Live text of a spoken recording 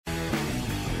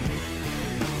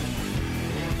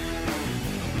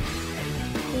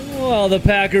Well, the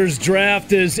Packers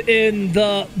draft is in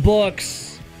the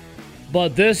books,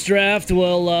 but this draft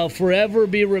will forever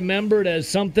be remembered as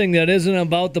something that isn't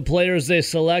about the players they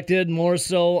selected, more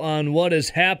so on what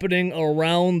is happening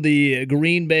around the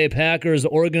Green Bay Packers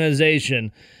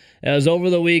organization. As over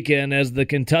the weekend, as the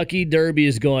Kentucky Derby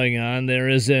is going on, there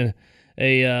is a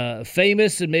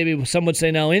famous and maybe some would say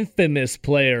now infamous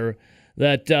player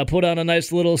that put on a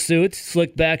nice little suit,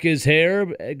 slicked back his hair,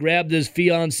 grabbed his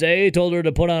fiancée, told her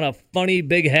to put on a funny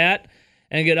big hat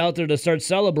and get out there to start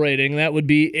celebrating. That would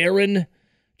be Aaron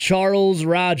Charles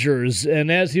Rodgers. And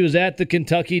as he was at the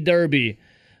Kentucky Derby,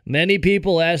 many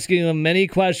people asking him many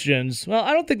questions. Well,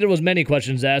 I don't think there was many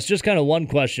questions asked, just kind of one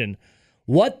question.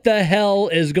 What the hell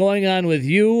is going on with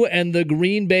you and the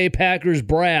Green Bay Packers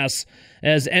brass?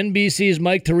 As NBC's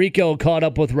Mike Tirico caught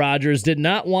up with Rodgers, did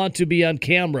not want to be on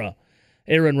camera,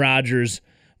 Aaron Rodgers.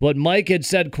 But Mike had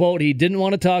said, quote, he didn't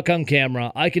want to talk on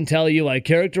camera. I can tell you, I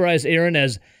characterize Aaron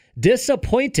as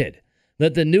disappointed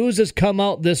that the news has come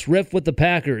out this rift with the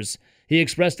Packers. He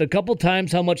expressed a couple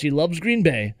times how much he loves Green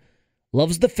Bay,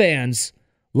 loves the fans,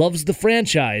 loves the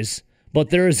franchise, but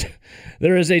there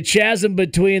is a chasm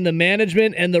between the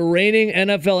management and the reigning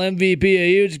NFL MVP, a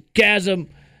huge chasm,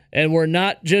 and we're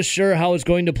not just sure how it's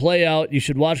going to play out. You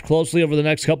should watch closely over the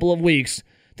next couple of weeks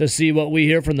to see what we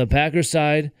hear from the Packers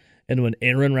side and when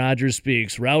Aaron Rodgers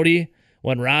speaks. Rowdy,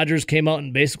 when Rodgers came out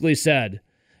and basically said,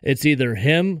 it's either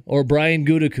him or Brian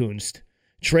Gutekunst.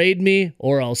 Trade me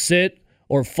or I'll sit,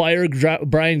 or fire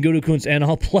Brian Gutekunst and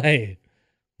I'll play.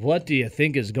 What do you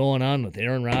think is going on with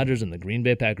Aaron Rodgers and the Green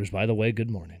Bay Packers? By the way, good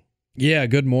morning. Yeah,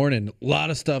 good morning. A lot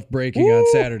of stuff breaking on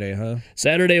Saturday, huh?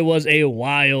 Saturday was a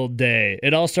wild day.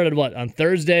 It all started, on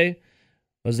Thursday?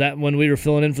 Was that when we were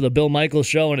filling in for the Bill Michaels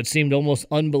show and it seemed almost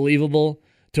unbelievable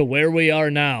to where we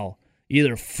are now?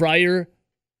 Either fire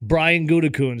Brian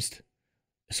Gutekunst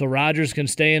so Rodgers can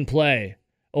stay and play,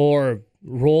 or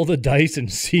roll the dice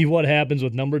and see what happens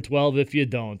with number 12 if you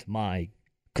don't. My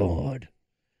God.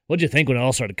 What'd you think when it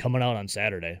all started coming out on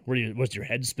Saturday? Was your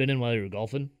head spinning while you were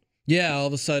golfing? Yeah, all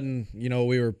of a sudden,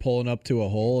 we were pulling up to a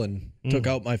hole and took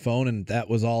out my phone, and that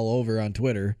was all over on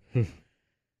Twitter.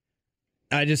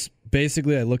 I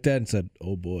looked at it and said,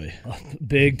 oh boy.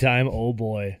 Big time, oh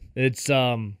boy. It's,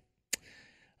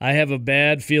 I have a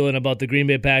bad feeling about the Green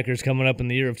Bay Packers coming up in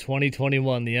the year of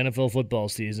 2021, the NFL football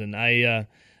season. I'm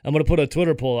going to put a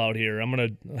Twitter poll out here. I'm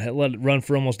going to let it run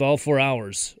for almost all 4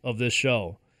 hours of this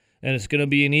show. And it's going to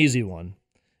be an easy one.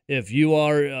 If you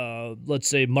are, let's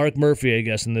say, Mark Murphy, I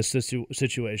guess, in this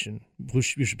situation, you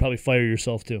should probably fire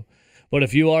yourself too. But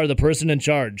if you are the person in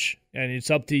charge, and it's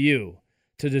up to you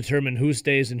to determine who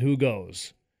stays and who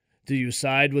goes, do you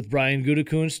side with Brian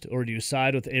Gutekunst or do you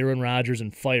side with Aaron Rodgers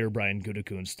and fire Brian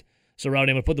Gutekunst? So,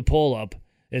 Rowdy, I'm going to put the poll up.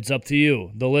 It's up to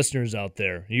you, the listeners out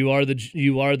there. You are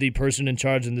the person in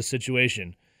charge in this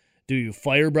situation. Do you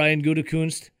fire Brian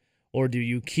Gutekunst? Or do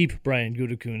you keep Brian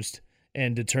Gutekunst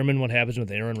and determine what happens with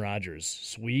Aaron Rodgers?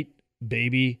 Sweet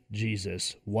baby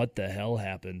Jesus. What the hell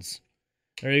happens?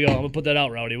 There you go. I'm going to put that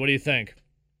out, Rowdy. What do you think?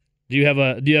 Do you have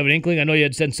an inkling? I know you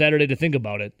had said Saturday to think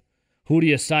about it. Who do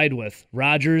you side with,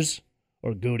 Rodgers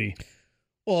or Goody?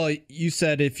 Well, you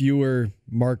said if you were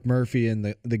Mark Murphy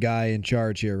and the guy in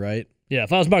charge here, right? Yeah,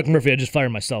 if I was Mark Murphy, I'd just fire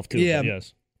myself too. Yeah,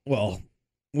 yes. Well,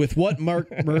 with what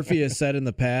Mark Murphy has said in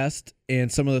the past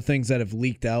and some of the things that have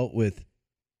leaked out with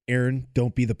Aaron,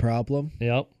 don't be the problem.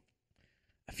 Yep.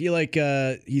 I feel like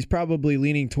he's probably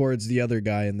leaning towards the other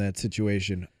guy in that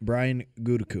situation, Brian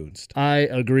Gutekunst. I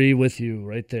agree with you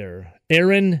right there.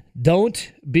 Aaron,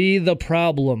 don't be the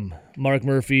problem, Mark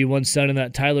Murphy once said in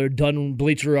that Tyler Dunn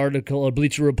Bleacher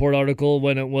Report article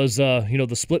when it was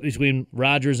the split between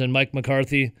Rodgers and Mike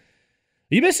McCarthy.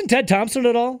 Are you missing Ted Thompson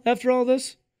at all after all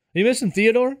this? Are you missing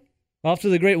Theodore? Off to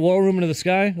the great war room into the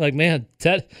sky? Like, man,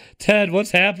 Ted,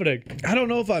 what's happening? I don't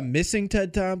know if I'm missing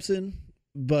Ted Thompson,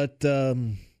 but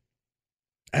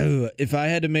if I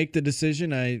had to make the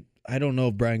decision, I don't know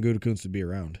if Brian Gutekunst would be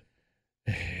around.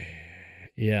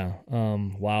 Yeah.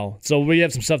 Wow. So we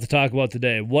have some stuff to talk about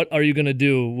today. What are you going to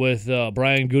do with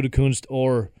Brian Gutekunst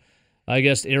or, I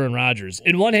guess, Aaron Rodgers?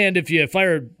 In one hand, if you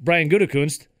fire Brian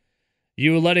Gutekunst,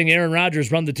 you're letting Aaron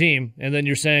Rodgers run the team, and then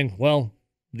you're saying, well,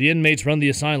 the inmates run the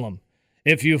asylum.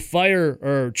 If you fire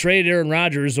or trade Aaron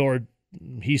Rodgers or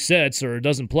he sits or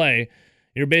doesn't play,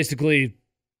 you're basically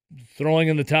throwing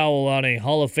in the towel on a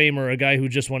Hall of Famer, a guy who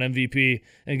just won MVP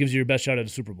and gives you your best shot at a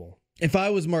Super Bowl. If I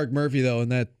was Mark Murphy, though,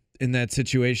 in that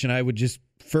situation, I would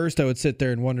sit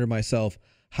there and wonder to myself,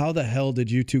 how the hell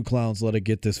did you two clowns let it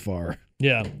get this far?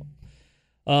 Yeah.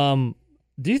 Do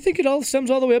you think it all stems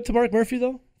all the way up to Mark Murphy,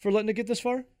 though, for letting it get this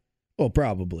far? Well,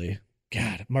 probably.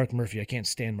 God, Mark Murphy. I can't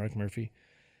stand Mark Murphy.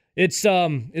 It's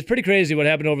pretty crazy what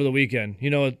happened over the weekend.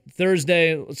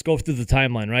 Thursday, let's go through the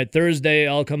timeline, right? Thursday,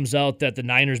 all comes out that the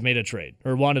Niners made a trade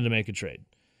or wanted to make a trade.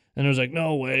 And it was like,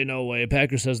 no way.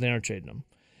 Packers says they aren't trading them.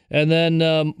 And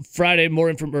then Thursday,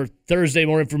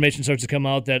 more information starts to come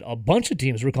out that a bunch of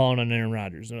teams were calling on Aaron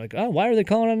Rodgers. They're like, oh, why are they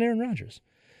calling on Aaron Rodgers?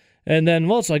 And then,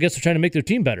 so I guess they're trying to make their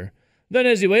team better. Then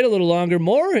as you wait a little longer,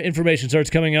 more information starts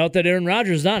coming out that Aaron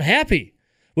Rodgers is not happy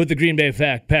with the Green Bay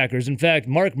Packers. In fact,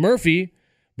 Mark Murphy,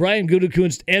 Brian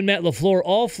Gutekunst, and Matt LaFleur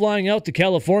all flying out to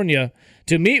California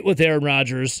to meet with Aaron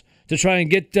Rodgers to try and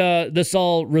get this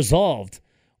all resolved.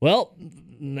 Well,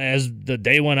 as the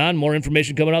day went on, more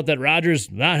information coming out that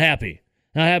Rodgers not happy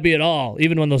at all,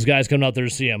 even when those guys come out there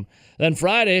to see him. Then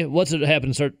Friday, what's it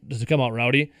happen to come out,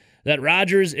 Rowdy? That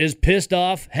Rodgers is pissed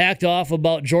off, hacked off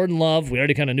about Jordan Love. We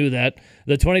already kind of knew that.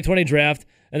 The 2020 draft,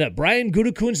 and that Brian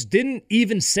Gutekunst didn't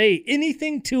even say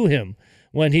anything to him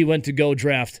when he went to go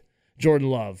draft Jordan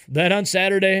Love. Then on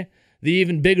Saturday, the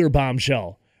even bigger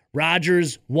bombshell.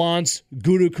 Rodgers wants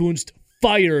Gutekunst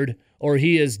fired or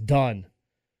he is done.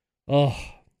 Oh,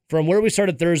 from where we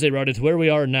started Thursday, Rowdy, to where we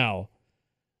are now,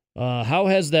 how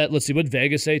has that, let's see, what did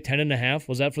Vegas say, 10.5?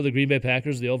 Was that for the Green Bay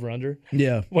Packers, the over-under?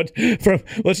 Yeah.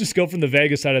 Let's just go from the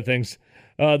Vegas side of things.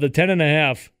 The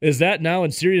 10.5, is that now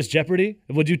in serious jeopardy?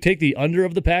 Would you take the under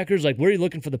of the Packers? Like, where are you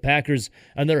looking for the Packers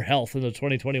and their health in the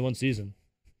 2021 season?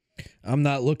 I'm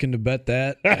not looking to bet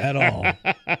that at all.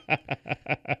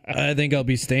 I think I'll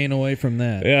be staying away from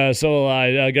that. Yeah, so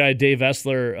a guy, Dave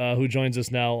Essler, who joins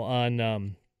us now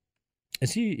on...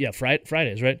 Is he? Yeah,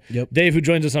 Fridays, right? Yep. Dave, who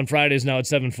joins us on Fridays now at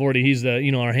 7:40, he's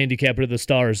our handicapper of the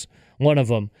stars, one of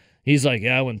them. He's like,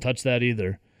 yeah, I wouldn't touch that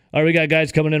either. All right, we got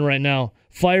guys coming in right now.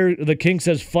 The King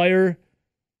says fire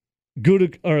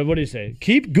or what do you say?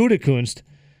 Keep Gutekunst,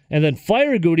 and then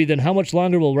fire Goody, then how much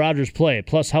longer will Rodgers play?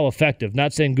 Plus how effective.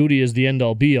 Not saying Goody is the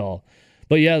end-all, be-all.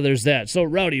 But yeah, there's that. So,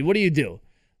 Rowdy, what do you do?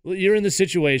 Well, you're in the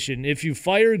situation. If you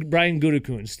fire Brian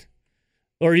Gutekunst,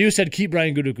 or you said keep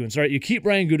Brian Gutekunst, all right, you keep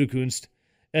Brian Gutekunst,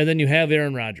 and then you have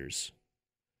Aaron Rodgers.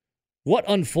 What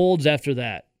unfolds after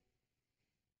that?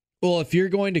 Well, if you're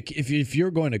going to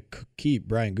keep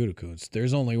Brian Gutekunst,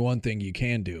 there's only one thing you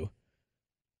can do.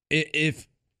 If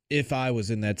I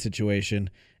was in that situation,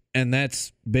 and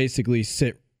that's basically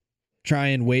try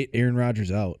and wait Aaron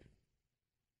Rodgers out.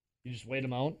 You just wait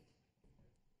him out?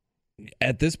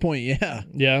 At this point, yeah.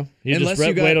 Yeah.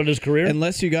 Wait on his career?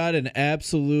 Unless you got an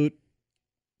absolute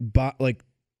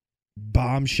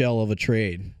bombshell of a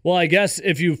trade. Well, I guess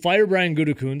if you fire Brian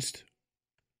Gutekunst,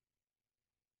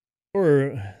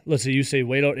 or let's say you say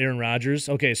wait out Aaron Rodgers.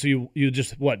 Okay, so you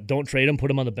just don't trade him,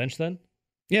 put him on the bench then?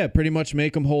 Yeah, pretty much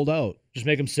make him hold out. Just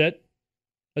make him sit?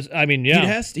 I mean,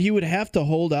 yeah. He would have to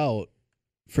hold out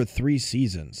for 3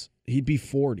 seasons. He'd be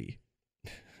 40.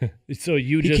 So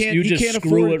you just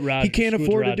screw it, Rodgers. He can't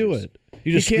afford to do it.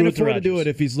 He can't afford to do it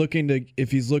if he's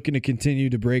looking to continue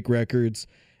to break records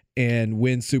and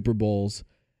win Super Bowls.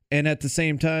 And at the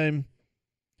same time,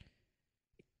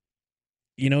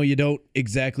 you don't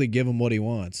exactly give him what he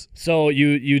wants. So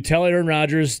you tell Aaron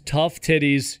Rodgers, tough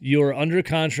titties, you're under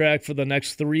contract for the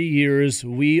next 3 years.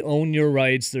 We own your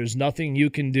rights. There's nothing you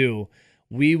can do.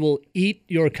 We will eat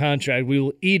your contract. We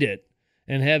will eat it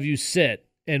and have you sit,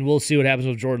 and we'll see what happens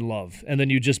with Jordan Love. And then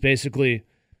you just basically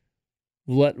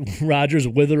let Rodgers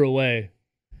wither away,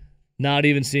 not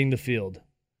even seeing the field.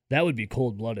 That would be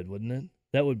cold-blooded, wouldn't it?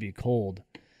 That would be cold.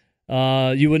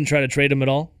 You wouldn't try to trade him at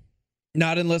all?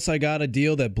 Not unless I got a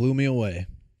deal that blew me away.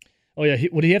 Oh, yeah.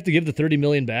 Would he have to give the $30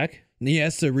 million back? He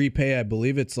has to repay, I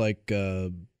believe it's like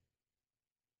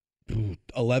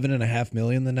 $11.5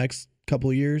 million the next couple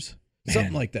of years. Man.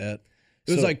 Something like that.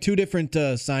 It was like 2 different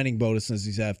signing bonuses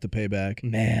he's have to pay back.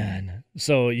 Man.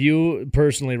 So you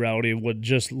personally, Rowdy, would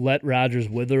just let Rodgers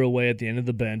wither away at the end of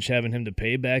the bench, having him to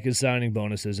pay back his signing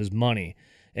bonuses, his money,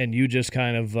 and you just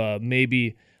kind of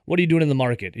maybe... What are you doing in the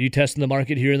market? Are you testing the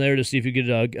market here and there to see if you get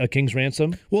a king's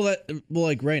ransom? Well,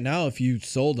 like right now, if you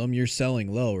sold him, you're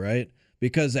selling low, right?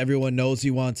 Because everyone knows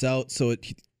he wants out, so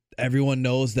everyone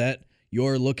knows that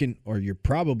you're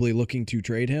probably looking to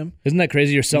trade him. Isn't that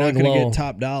crazy? You're selling low. You're not going to get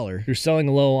top dollar. You're selling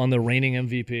low on the reigning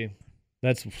MVP.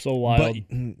 That's so wild.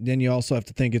 But then you also have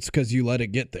to think it's because you let it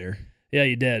get there. Yeah,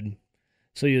 you did.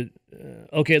 So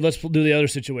okay, let's do the other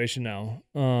situation now.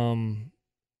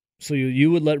 So you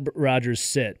would let Rodgers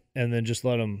sit and then just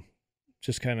let him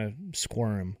just kind of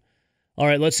squirm. All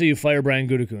right, let's say you fire Brian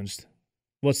Gutekunst.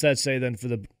 What's that say then for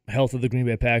the health of the Green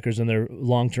Bay Packers and their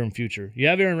long-term future? You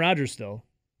have Aaron Rodgers still.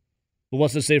 But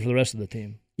what's that say for the rest of the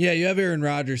team? Yeah, you have Aaron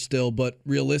Rodgers still, but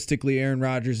realistically, Aaron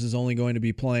Rodgers is only going to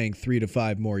be playing 3 to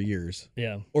 5 more years.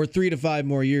 Yeah. Or 3 to 5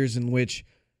 more years in which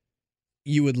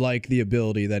you would like the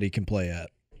ability that he can play at.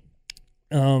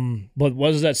 But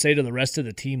what does that say to the rest of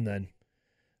the team then?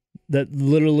 That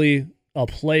literally a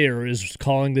player is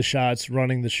calling the shots,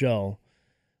 running the show.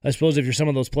 I suppose if you're some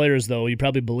of those players, though, you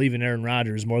probably believe in Aaron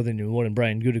Rodgers more than you would in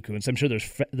Brian Gutekunst. I'm sure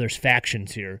there's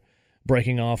factions here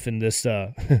breaking off in this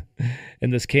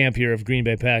in this camp here of Green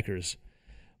Bay Packers.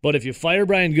 But if you fire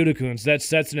Brian Gutekunst, that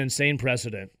sets an insane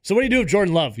precedent. So what do you do with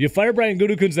Jordan Love? You fire Brian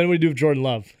Gutekunst, then what do you do with Jordan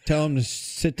Love? Tell him to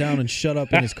sit down and shut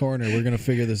up in his corner. We're going to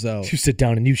figure this out. You sit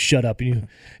down and you shut up and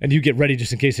you get ready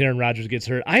just in case Aaron Rodgers gets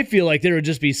hurt. I feel like there would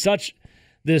just be such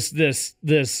this.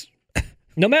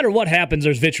 No matter what happens,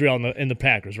 there's vitriol in the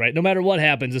Packers, right? No matter what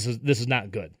happens, this is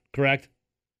not good. Correct?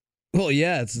 Well,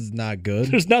 yeah, this is not good.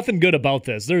 There's nothing good about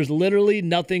this. There's literally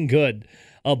nothing good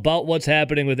about what's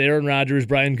happening with Aaron Rodgers,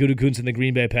 Brian Gutekunst, and the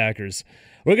Green Bay Packers.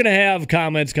 We're going to have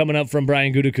comments coming up from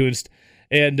Brian Gutekunst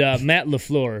and Matt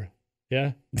LaFleur.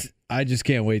 Yeah? I just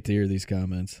can't wait to hear these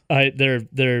comments. They're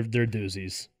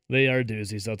doozies. They are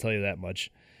doozies, I'll tell you that much.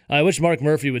 I wish Mark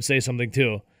Murphy would say something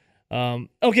too.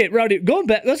 Okay, Rowdy, going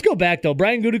back. Let's go back though.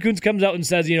 Brian Gutekunst comes out and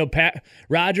says,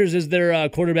 Rodgers is their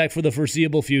quarterback for the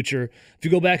foreseeable future. If you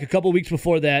go back a couple weeks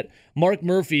before that, Mark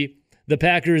Murphy, the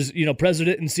Packers,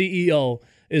 president and CEO,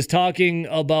 is talking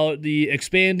about the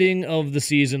expanding of the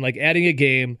season, like adding a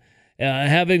game,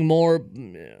 having more,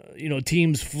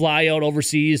 teams fly out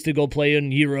overseas to go play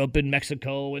in Europe and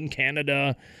Mexico and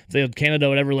Canada. If Canada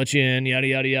would ever let you in, yada,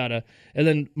 yada, yada. And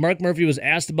then Mark Murphy was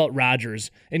asked about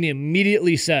Rodgers, and he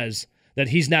immediately says that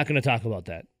he's not going to talk about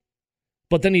that.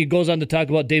 But then he goes on to talk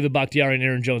about David Bakhtiari and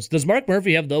Aaron Jones. Does Mark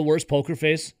Murphy have the worst poker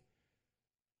face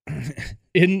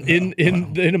in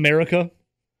America?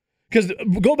 Because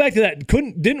go back to that.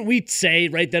 Didn't we say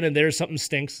right then and there something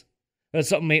stinks? That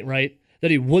something ain't right?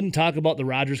 That he wouldn't talk about the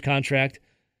Rodgers contract,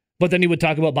 but then he would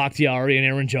talk about Bakhtiari and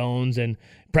Aaron Jones and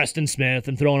Preston Smith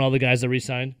and throwing all the guys that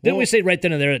re-signed. Didn't we say right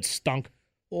then and there it stunk?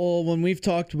 Well, when we've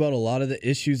talked about a lot of the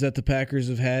issues that the Packers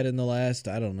have had in the last,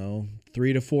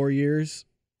 3 to 4 years,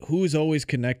 who's always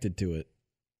connected to it?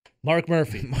 Mark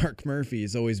Murphy. Mark Murphy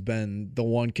has always been the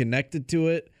one connected to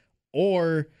it,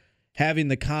 or having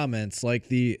the comments like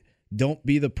the "don't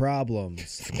be the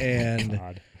problems" and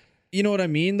God. You know what I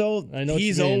mean, though? I know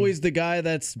he's always the guy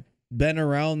that's been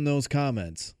around those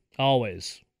comments.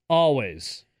 Always.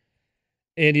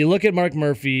 And you look at Mark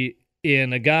Murphy,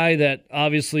 and a guy that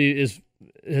obviously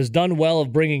has done well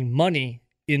of bringing money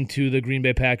into the Green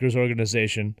Bay Packers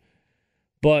organization.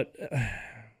 But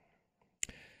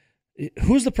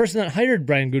who's the person that hired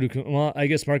Brian Gutekunst? Well, I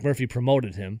guess Mark Murphy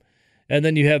promoted him. And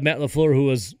then you have Matt LaFleur, who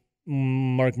was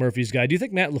Mark Murphy's guy. Do you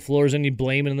think Matt LaFleur is any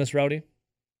blame in this, Rowdy?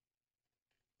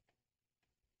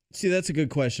 See, that's a good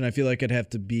question. I feel like I'd have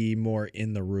to be more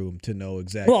in the room to know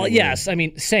exactly. Well, yes,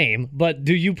 same. But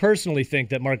do you personally think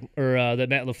that that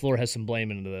Matt LaFleur has some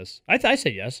blame into this? I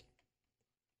say yes.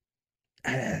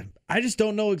 I just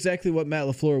don't know exactly what Matt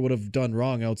LaFleur would have done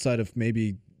wrong outside of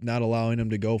maybe not allowing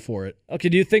him to go for it. Okay,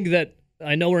 do you think that,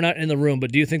 I know we're not in the room,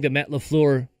 but do you think that Matt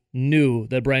LaFleur knew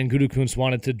that Brian Gutekunst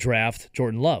wanted to draft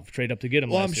Jordan Love, trade up to get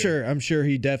him last year? I'm sure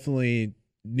he definitely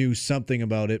knew something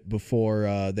about it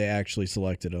before they actually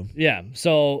selected him. Yeah,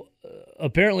 so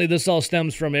apparently this all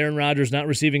stems from Aaron Rodgers not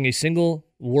receiving a single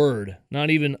word, not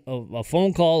even a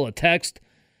phone call, a text,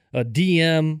 a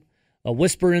DM, a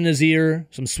whisper in his ear,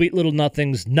 some sweet little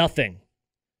nothings, nothing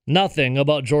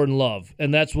about Jordan Love.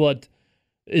 And that's what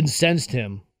incensed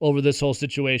him over this whole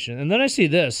situation. And then I see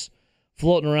this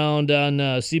floating around on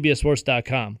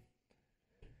CBSSports.com.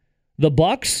 The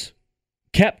Bucs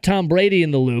kept Tom Brady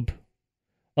in the loop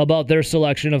about their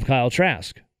selection of Kyle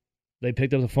Trask. They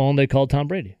picked up the phone, they called Tom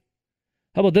Brady.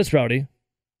 How about this, Rowdy?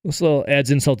 This little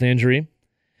adds insult to injury.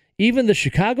 Even the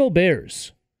Chicago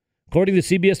Bears, according to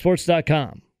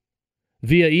CBSSports.com,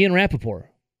 via Ian Rappaport,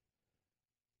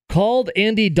 called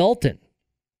Andy Dalton,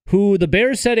 who the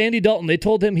Bears said Andy Dalton, they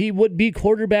told him he would be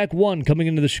quarterback one coming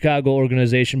into the Chicago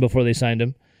organization before they signed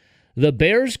him. The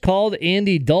Bears called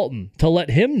Andy Dalton to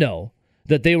let him know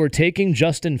that they were taking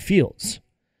Justin Fields.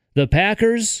 The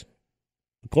Packers,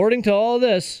 according to all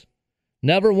this,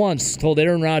 never once told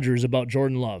Aaron Rodgers about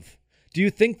Jordan Love. Do you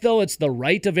think, though, it's the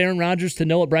right of Aaron Rodgers to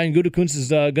know what Brian Gutekunst is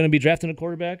going to be drafting a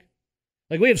quarterback?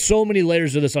 Like, we have so many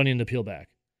layers of this onion to peel back.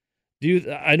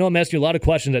 I know I'm asking you a lot of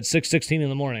questions at 6:16 in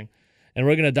the morning, and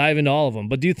we're going to dive into all of them.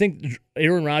 But do you think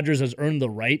Aaron Rodgers has earned the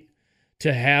right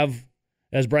to have,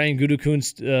 as Brian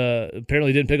Gutekunst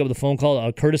apparently didn't pick up the phone call,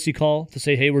 a courtesy call to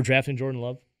say, hey, we're drafting Jordan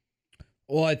Love?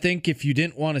 Well, I think if you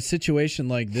didn't want a situation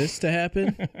like this to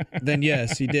happen, then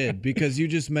yes, he did. Because you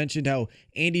just mentioned how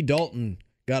Andy Dalton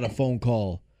got a phone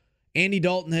call. Andy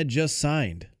Dalton had just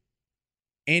signed.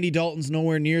 Andy Dalton's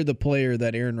nowhere near the player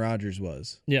that Aaron Rodgers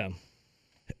was. Yeah.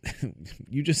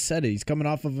 You just said it. He's coming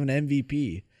off of an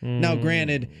MVP. Now,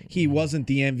 granted, he wasn't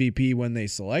the MVP when they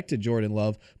selected Jordan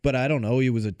Love, but I don't know. He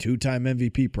was a 2-time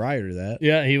MVP prior to that.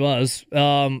 Yeah, he was.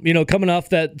 Coming off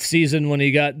that season when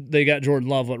they got Jordan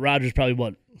Love, Rodgers probably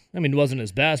wasn't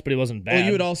his best, but he wasn't bad. Well,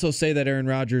 you would also say that Aaron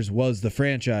Rodgers was the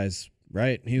franchise,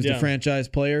 right? He was the franchise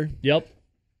player. Yep.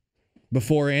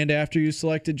 Before and after you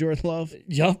selected Jordan Love?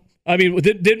 Yep. I mean,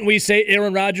 didn't we say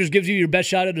Aaron Rodgers gives you your best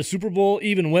shot at a Super Bowl,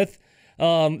 even with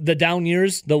the down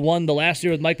years? The last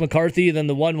year with Mike McCarthy, then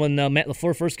the one when Matt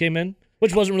LaFleur first came in,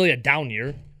 which wasn't really a down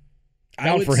year.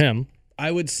 For him.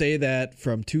 I would say that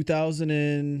from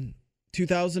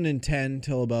 2010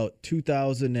 till about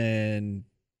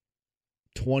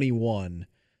 2021,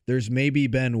 there's maybe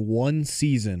been one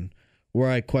season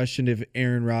where I questioned if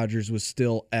Aaron Rodgers was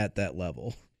still at that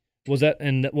level. Was that,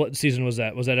 and what season was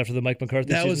that? Was that after the Mike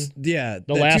McCarthy season? The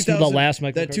last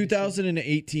Mike McCarthy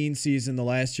 2018 season, the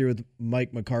last year with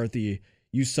Mike McCarthy,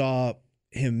 you saw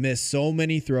him miss so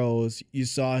many throws. You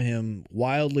saw him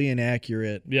wildly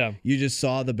inaccurate. Yeah. You just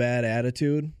saw the bad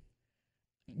attitude.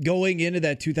 Going into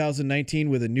that 2019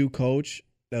 with a new coach,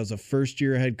 that was a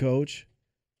first-year head coach,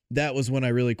 that was when I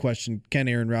really questioned, can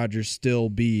Aaron Rodgers still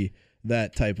be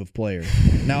that type of player?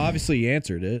 Now, obviously, he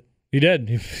answered it. He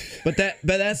did. But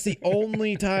that's the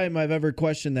only time I've ever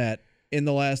questioned that in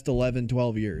the last 11,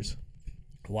 12 years.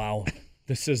 Wow.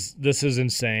 This is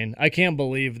insane. I can't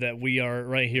believe that we are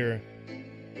right here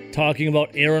talking about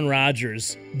Aaron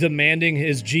Rodgers demanding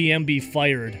his GM be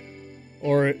fired,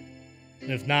 or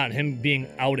if not, him being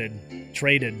outed,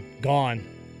 traded, gone.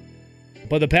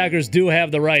 But the Packers do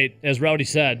have the right, as Rowdy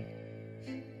said,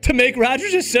 to make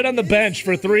Rodgers just sit on the bench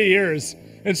for 3 years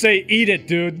and say, eat it,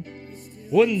 dude.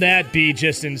 Wouldn't that be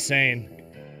just insane?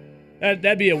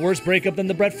 That'd be a worse breakup than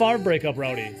the Brett Favre breakup,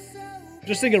 Rowdy.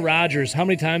 Just think of Rodgers. How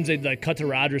many times they'd cut to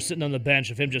Rodgers sitting on the bench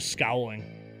of him just scowling.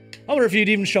 I wonder if he'd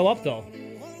even show up, though.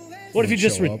 What if he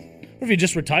just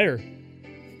retire? Do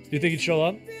you think he'd show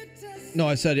up? No,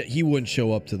 I said he wouldn't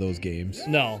show up to those games.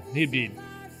 No, he'd be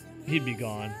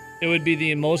gone. It would be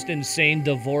the most insane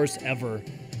divorce ever.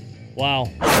 Wow.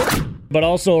 But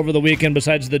also over the weekend,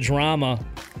 besides the drama,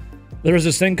 there was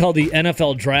this thing called the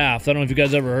NFL Draft. I don't know if you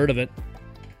guys ever heard of it.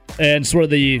 And it's where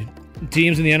the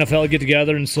teams in the NFL get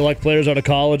together and select players out of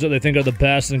college that they think are the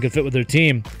best and can fit with their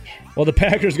team. Well, the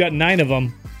Packers got 9 of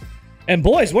them. And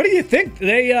boys, what do you think?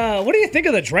 What do you think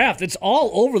of the draft? It's all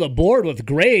over the board with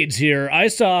grades here. I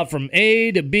saw from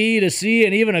A to B to C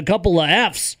and even a couple of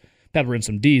Fs. Pepper in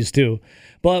some Ds too.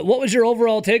 But what was your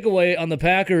overall takeaway on the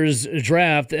Packers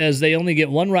draft, as they only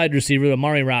get one wide receiver,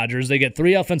 Amari Rodgers? They get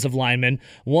 3 offensive linemen,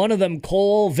 one of them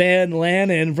Cole Van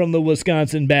Lanen from the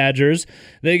Wisconsin Badgers.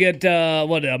 They get,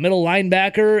 a middle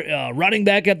linebacker, running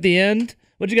back at the end.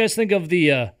 What did you guys think of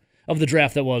the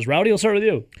draft that was? Rowdy, I'll start with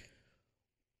you.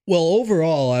 Well,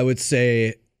 overall, I would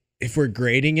say if we're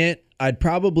grading it, I'd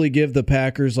probably give the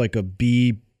Packers like a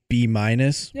B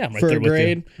minus for a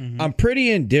grade. Mm-hmm. I'm pretty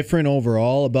indifferent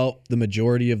overall about the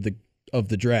majority of the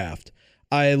draft.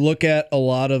 I look at a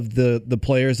lot of the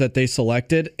players that they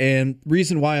selected, and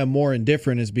reason why I'm more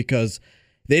indifferent is because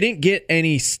they didn't get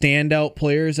any standout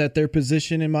players at their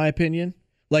position, in my opinion.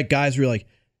 Like guys were like,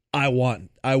 I want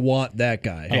that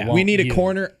guy. Yeah, we need a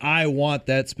corner. I want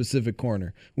that specific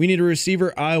corner. We need a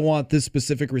receiver. I want this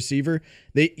specific receiver.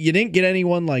 You didn't get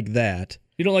anyone like that.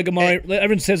 You don't like Amari?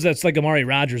 Everyone says that's like Amari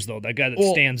Rodgers, though, that guy that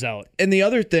stands out. And the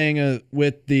other thing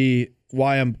with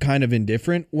why I'm kind of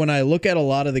indifferent, when I look at a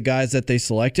lot of the guys that they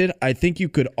selected, I think you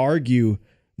could argue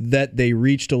that they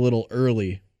reached a little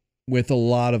early with a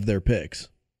lot of their picks.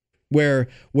 Where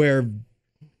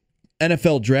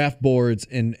NFL draft boards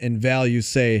and values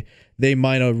say they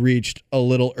might have reached a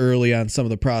little early on some of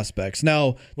the prospects.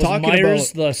 Now, was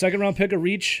Myers, the second-round pick, a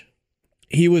reach?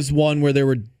 He was one where there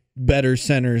were better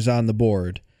centers on the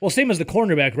board. Well, same as the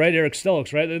cornerback, right? Eric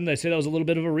Stokes, right? Didn't they say that was a little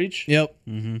bit of a reach? Yep.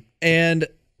 Mm-hmm. And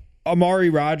Amari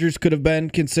Rodgers could have been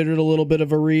considered a little bit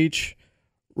of a reach.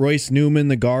 Royce Newman,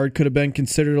 the guard, could have been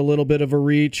considered a little bit of a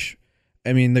reach.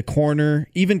 I mean, the corner,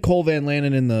 even Cole Van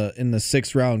Lanen in the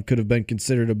 6th round could have been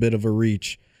considered a bit of a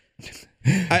reach.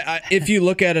 If you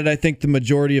look at it, I think the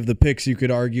majority of the picks you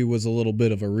could argue was a little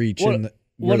bit of a reach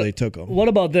where they took them. What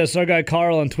about this? Our guy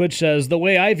Carl on Twitch says, the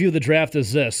way I view the draft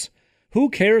is this. Who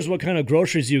cares what kind of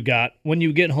groceries you got when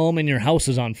you get home and your house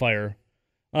is on fire?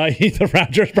 The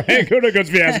Rodgers Brian Gutekunst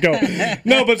fiasco.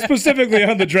 No, but specifically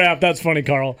on the draft. That's funny,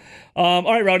 Carl. All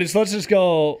right, Rowdy. So let's just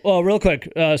go real quick.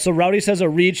 So Rowdy says a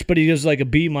reach, but he gives like a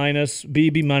B minus,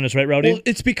 right, Rowdy? Well,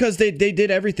 it's because they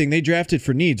did everything. They drafted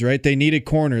for needs, right? They needed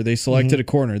corner. They selected a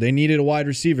corner. They needed a wide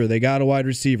receiver. They got a wide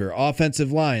receiver.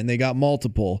 Offensive line. They got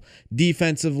multiple.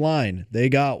 Defensive line. They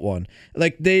got one.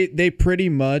 Like they pretty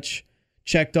much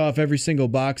checked off every single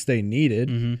box they needed,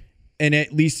 and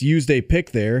at least used a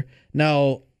pick there.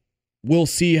 Now, we'll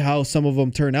see how some of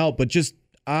them turn out, but just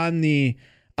on the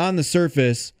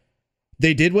surface,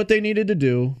 they did what they needed to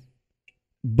do,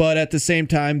 but at the same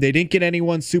time, they didn't get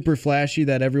anyone super flashy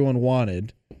that everyone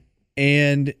wanted.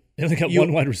 And they got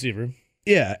one wide receiver.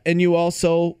 Yeah, and you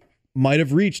also might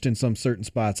have reached in some certain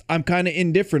spots. I'm kind of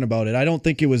indifferent about it. I don't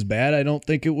think it was bad. I don't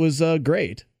think it was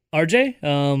great. RJ,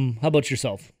 how about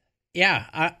yourself?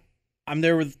 Yeah, I'm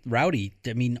there with Rowdy.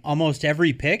 I mean, almost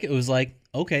every pick, it was like,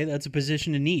 okay, that's a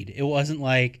position of need. It wasn't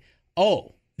like,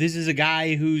 oh, this is a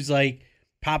guy who's like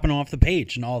popping off the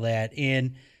page and all that.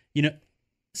 And,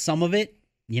 some of it,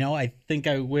 I think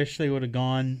I wish they would have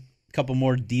gone a couple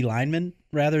more D linemen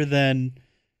rather than,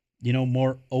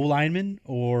 more O linemen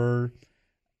or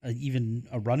even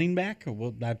a running back.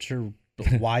 Well, not sure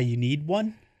why you need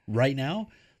one right now.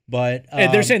 But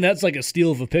they're saying that's like a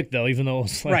steal of a pick, though, even though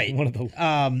it's like one of the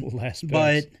last picks.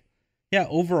 But, yeah,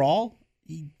 overall,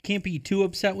 you can't be too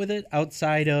upset with it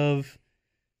outside of,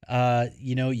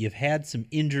 you've had some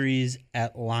injuries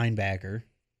at linebacker,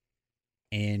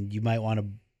 and you might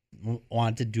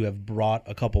wanted to have brought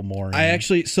a couple more in.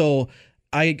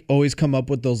 I always come up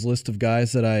with those list of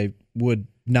guys that I would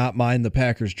not mind the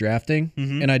Packers drafting,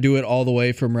 and I do it all the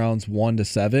way from rounds 1 to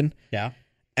 7. Yeah.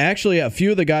 Actually, a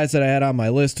few of the guys that I had on my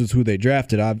list was who they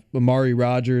drafted. Amari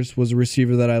Rodgers was a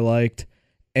receiver that I liked.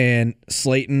 And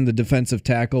Slayton, the defensive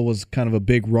tackle, was kind of a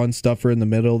big run stuffer in the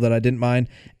middle that I didn't mind.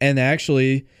 And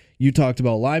actually, you talked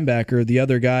about linebacker. The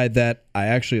other guy that I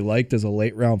actually liked as a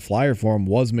late round flyer for him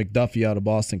was McDuffie out of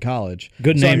Boston College.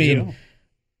 Good name, too.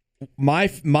 My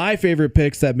favorite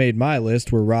picks that made my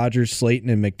list were Rodgers, Slayton,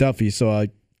 and McDuffie, so I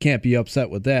can't be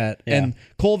upset with that. Yeah. And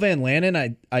Cole Van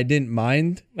Lanen, I didn't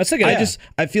mind. That's a good.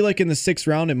 I feel like in the 6th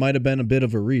round it might have been a bit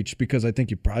of a reach because I think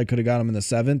you probably could have got him in the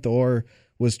 7th or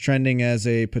was trending as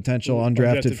a potential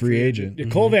undrafted free agent. Yeah,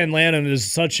 Cole Van Lanen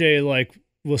is such a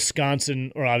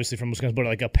Wisconsin, or obviously from Wisconsin, but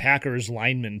like a Packers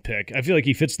lineman pick. I feel like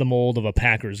he fits the mold of a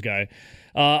Packers guy.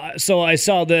 So I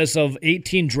saw this of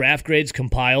 18 draft grades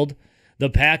compiled. The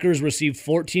Packers received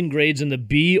 14 grades in the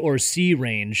B or C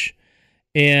range.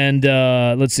 And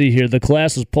let's see here. The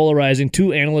class was polarizing.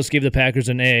 2 analysts gave the Packers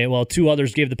an A, while 2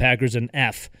 others gave the Packers an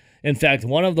F. In fact,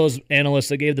 one of those analysts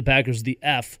that gave the Packers the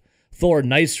F, Thor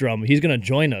Nystrom, he's going to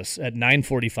join us at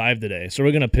 9:45 today. So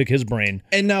we're going to pick his brain.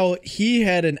 And now he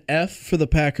had an F for the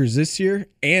Packers this year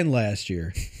and last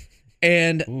year.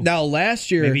 And now last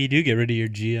year... Maybe you do get rid of your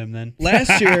GM then.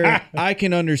 Last year, I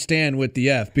can understand with the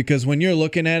F because when you're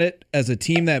looking at it as a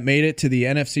team that made it to the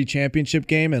NFC Championship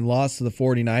game and lost to the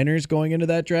 49ers going into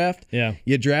that draft,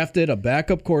 you drafted a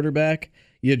backup quarterback,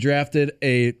 you drafted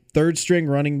a 3rd-string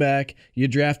running back, you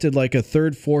drafted like a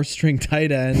 3rd, 4th-string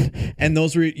tight end, and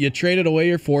you traded away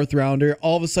your 4th-rounder.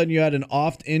 All of a sudden, you had an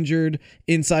oft-injured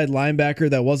inside linebacker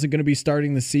that wasn't going to be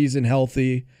starting the season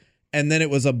healthy. And then it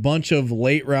was a bunch of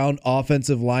late-round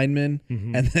offensive linemen,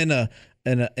 and then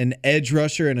an edge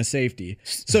rusher and a safety.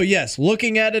 So, yes,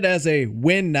 looking at it as a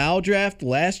win-now draft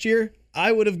last year,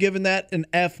 I would have given that an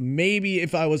F, maybe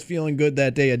if I was feeling good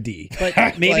that day, a D.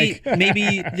 But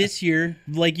maybe this year,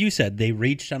 like you said, they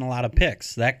reached on a lot of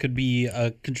picks. That could be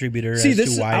a contributor to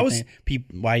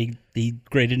why they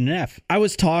graded an F. I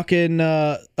was talking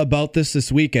about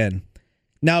this weekend.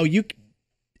 Now,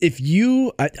 I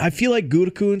feel like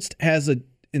Gutekunst has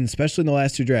especially in the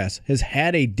last 2 drafts, has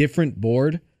had a different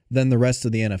board than the rest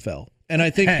of the NFL. And I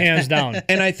think hands down.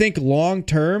 And I think long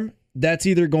term, that's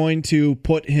either going to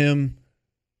put him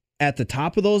at the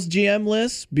top of those GM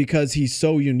lists because he's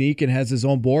so unique and has his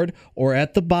own board, or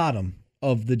at the bottom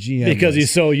of the GM because list.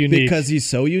 He's so unique. Because he's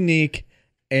so unique,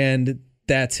 and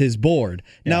that's his board.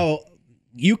 Yeah. Now,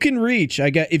 you can reach.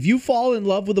 If you fall in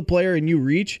love with a player and you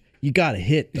reach, you got to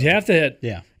hit. You have to hit.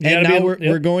 Yeah. And now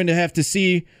we're going to have to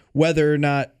see whether or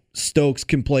not Stokes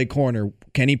can play corner.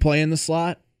 Can he play in the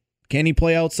slot? Can he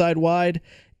play outside wide?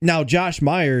 Now, Josh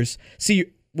Myers,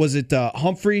 was it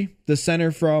Humphrey, the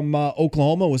center from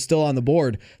Oklahoma, was still on the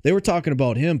board. They were talking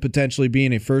about him potentially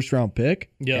being a 1st-round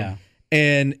pick. Yeah.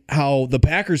 And how the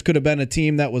Packers could have been a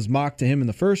team that was mocked to him in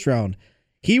the 1st round.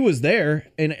 He was there,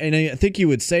 and I think you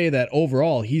would say that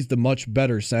overall he's the much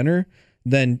better center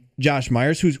than Josh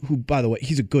Myers, who by the way,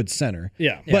 he's a good center.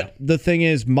 Yeah. But the thing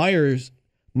is, Myers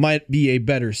might be a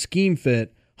better scheme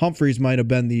fit. Humphreys might have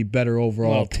been the better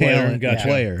overall talent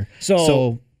player.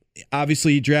 So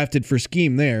obviously he drafted for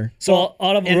scheme there. So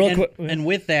out of and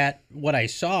with that, what I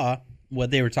saw,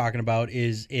 what they were talking about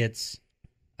is it's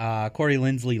Corey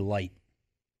Linsley light.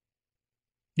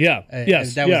 Yeah,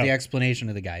 yes, that was the explanation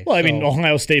of the guy. Well, I mean,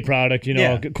 Ohio State product,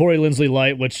 Corey Linsley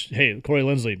light, which, hey, Corey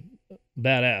Linsley,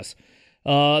 badass.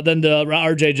 Then the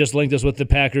RJ just linked us with the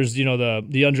Packers, the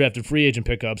undrafted free agent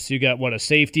pickups. You got, a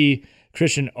safety,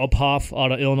 Christian Uphoff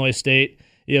out of Illinois State.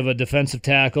 You have a defensive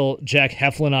tackle, Jack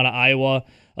Heflin out of Iowa.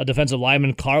 A defensive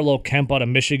lineman, Carlo Kemp out of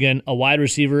Michigan. A wide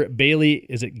receiver, Bailey,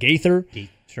 is it Gaither?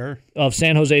 Sure. Of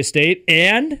San Jose State.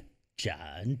 And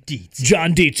John Dietzen.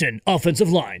 John Dietzen,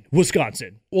 offensive line,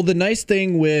 Wisconsin. Well, the nice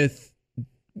thing with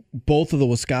both of the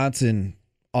Wisconsin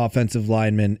offensive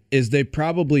linemen is they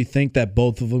probably think that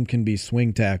both of them can be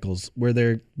swing tackles, where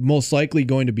they're most likely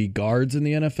going to be guards in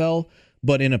the NFL,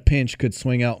 but in a pinch could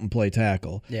swing out and play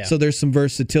tackle. Yeah. So there's some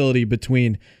versatility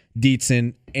between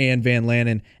Dietzen and Van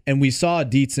Lanen, and we saw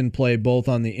Dietzen play both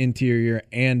on the interior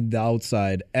and the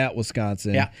outside at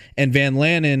Wisconsin. Yeah. And Van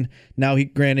Lanen, now he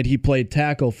played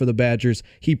tackle for the Badgers.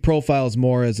 He profiles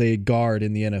more as a guard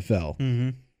in the NFL. Mm-hmm.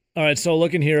 All right, so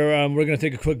looking here, we're going to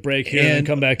take a quick break here and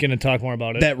come back in and talk more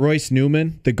about it. That Royce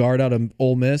Newman, the guard out of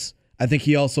Ole Miss, I think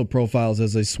he also profiles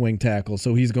as a swing tackle,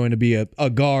 so he's going to be a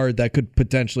guard that could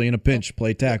potentially, in a pinch,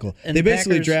 play tackle. And they the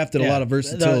basically Packers, drafted a lot of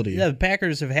versatility. The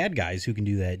Packers have had guys who can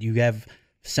do that. You have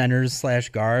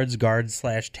centers/guards,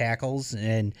 guards/tackles,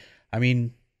 and, I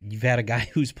mean, you've had a guy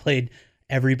who's played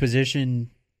every position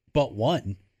but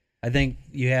one. I think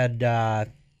you had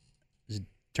is it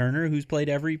Turner, who's played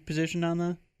every position on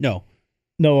the... No,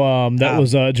 that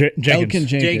was Jenkins. Elkin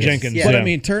Jenkins. Yeah. But I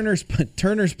mean, Turner's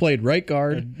played right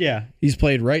guard. Yeah. He's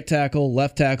played right tackle,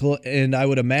 left tackle, and I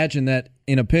would imagine that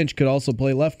in a pinch could also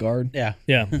play left guard. Yeah.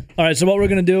 Yeah. All right, so what we're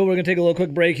going to do, we're going to take a little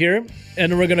quick break here,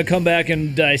 and then we're going to come back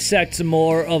and dissect some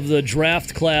more of the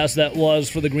draft class that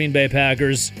was for the Green Bay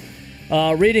Packers.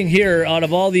 Reading here, out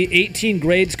of all the 18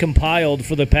 grades compiled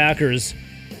for the Packers,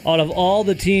 out of all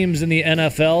the teams in the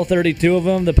NFL, 32 of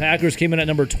them, the Packers came in at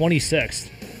number 26th.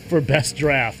 For best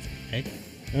draft. Okay.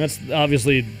 And that's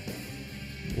obviously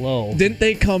low. Didn't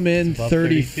they come in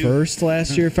 31st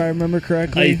last year, if I remember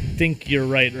correctly? I think you're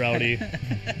right, Rowdy.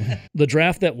 The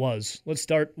draft that was. Let's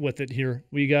start with it here.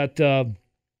 We got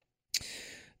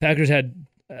Packers had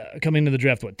coming into the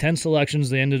draft, 10 selections.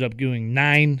 They ended up doing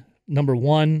 9. Number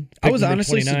 1. I was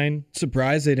honestly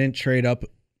surprised they didn't trade up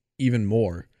even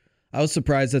more. I was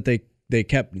surprised that they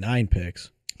kept 9 picks.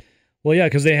 Well, yeah,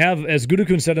 because they have, as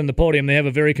Gudukun said in the podium, they have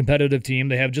a very competitive team.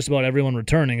 They have just about everyone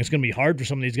returning. It's going to be hard for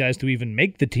some of these guys to even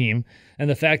make the team. And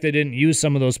the fact they didn't use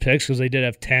some of those picks, because they did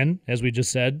have 10, as we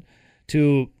just said,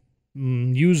 to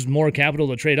use more capital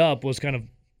to trade up was kind of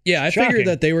I figured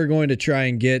that they were going to try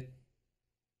and get,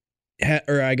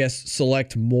 or I guess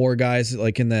select more guys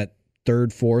like in that 3rd,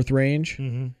 4th range.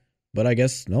 Mm-hmm. But I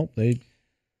guess, no, they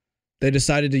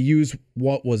decided to use,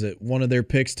 one of their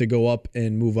picks to go up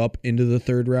and move up into the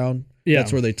 3rd round. Yeah.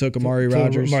 That's where they took Amari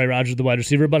Rodgers. Amari Rodgers, the wide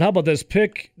receiver. But how about this?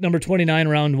 Pick number 29,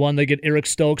 round 1, they get Eric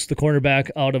Stokes, the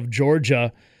cornerback out of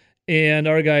Georgia. And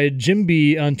our guy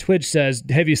Jimby on Twitch says,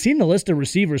 have you seen the list of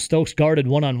receivers Stokes guarded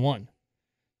one-on-one?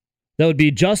 That would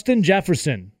be Justin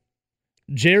Jefferson,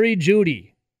 Jerry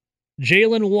Jeudy,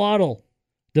 Jalen Waddle,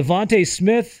 Devontae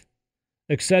Smith,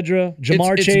 etc.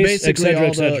 Jamar Chase, etc.,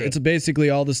 etc. It's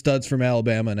basically all the studs from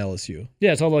Alabama and LSU.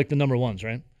 Yeah, it's all like the number ones,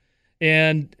 right?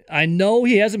 And I know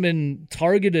he hasn't been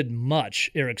targeted much,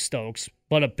 Eric Stokes,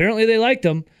 but apparently they liked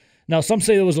him. Now, some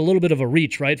say it was a little bit of a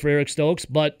reach, right, for Eric Stokes,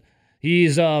 but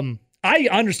he's I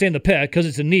understand the pick because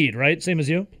it's a need, right? Same as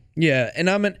you? Yeah, and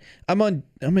I'm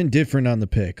indifferent on the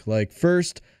pick. Like,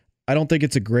 first, I don't think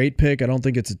it's a great pick. I don't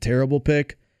think it's a terrible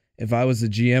pick. If I was the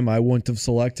GM, I wouldn't have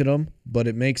selected him, but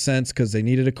it makes sense because they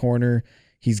needed a corner.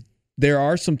 There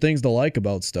are some things to like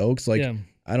about Stokes, like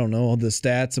I don't know, the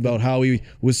stats about how he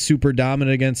was super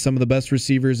dominant against some of the best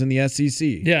receivers in the SEC.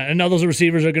 Yeah, and now those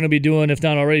receivers are going to be doing, if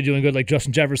not already doing good, like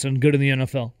Justin Jefferson, good in the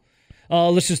NFL.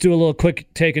 Let's just do a little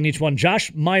quick take on each one.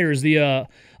 Josh Myers, the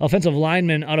offensive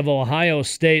lineman out of Ohio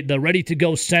State, the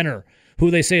ready-to-go center, who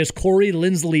they say is Corey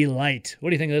Linsley light. What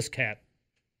do you think of this cat?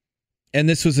 And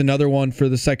this was another one for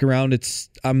the second round.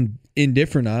 I'm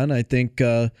indifferent on. I think,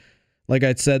 like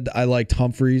I said, I liked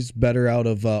Humphreys better out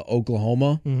of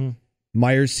Oklahoma. Mm-hmm.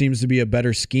 Myers seems to be a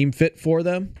better scheme fit for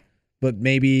them, but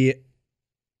maybe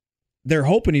they're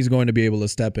hoping he's going to be able to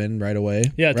step in right away.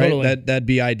 Yeah, right? totally. That'd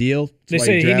be ideal. They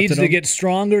say he needs to get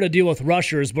stronger to deal with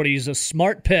rushers, but he's a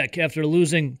smart pick after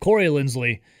losing Corey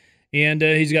Linsley And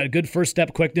he's got good first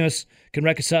step quickness, can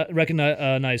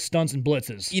recognize stunts and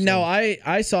blitzes. You know,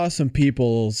 I saw some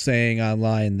people saying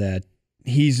online that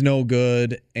he's no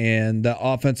good and the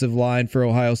offensive line for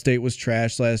Ohio State was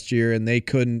trash last year and they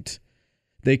couldn't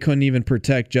even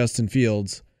protect Justin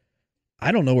Fields.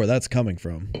 I don't know where that's coming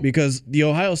from because the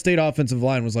Ohio State offensive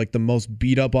line was like the most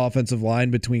beat up offensive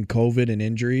line between COVID and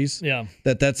injuries. Yeah.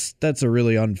 That's a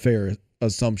really unfair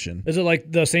assumption. Is it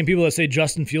like the same people that say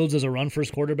Justin Fields is a run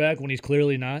first quarterback when he's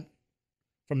clearly not?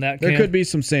 From that camp? There could be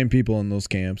some same people in those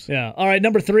camps. Yeah. All right,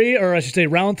 number 3, or I should say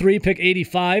round 3, pick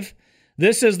 85.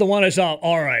 This is the one I saw.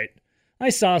 All right. I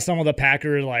saw some of the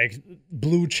Packer like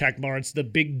blue check marks, the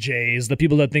big J's, the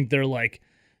people that think they're like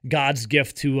God's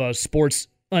gift to sports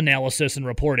analysis and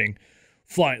reporting.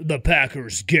 Fine, the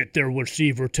Packers get their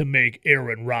receiver to make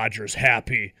Aaron Rodgers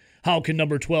happy. How can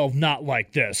number 12 not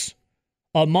like this?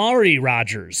 Amari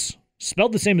Rodgers,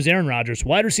 spelled the same as Aaron Rodgers,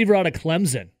 wide receiver out of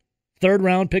Clemson. 3rd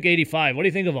round, pick 85. What do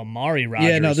you think of Amari Rodgers?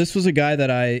 Yeah, no, this was a guy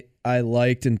that I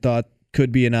liked and thought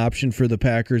could be an option for the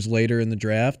Packers later in the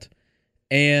draft.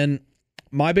 And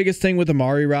my biggest thing with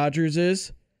Amari Rodgers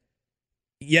is,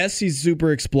 yes, he's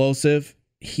super explosive.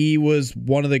 He was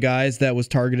one of the guys that was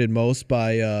targeted most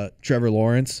by Trevor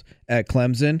Lawrence at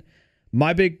Clemson.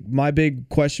 My big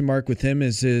question mark with him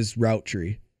is his route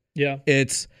tree. Yeah.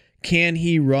 It's, can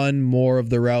he run more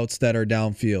of the routes that are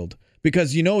downfield?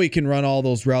 Because you know he can run all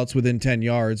those routes within 10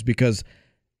 yards because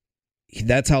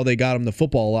that's how they got him the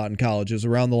football a lot in college, is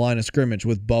around the line of scrimmage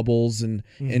with bubbles and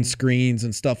screens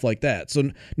and stuff like that.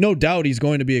 So no doubt he's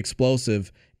going to be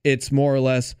explosive. It's more or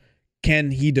less,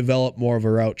 can he develop more of a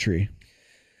route tree?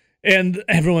 And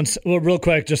real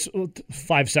quick, just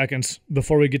 5 seconds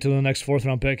before we get to the next 4th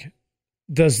round pick.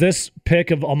 Does this pick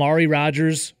of Amari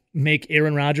Rodgers make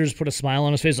Aaron Rodgers put a smile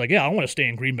on his face? Like, yeah, I want to stay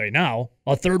in Green Bay now.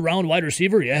 A 3rd round wide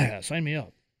receiver? Yeah, sign me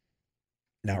up.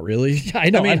 Not really. Yeah, I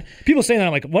know. I mean, people saying that,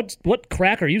 I'm like, what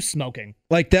crack are you smoking?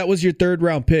 Like, that was your 3rd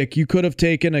round pick. You could have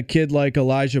taken a kid like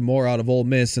Elijah Moore out of Ole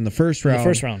Miss in the first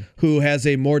round. Who has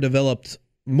a more developed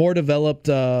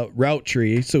route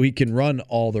tree, so he can run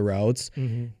all the routes.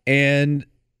 Mm-hmm. And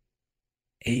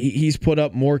he's put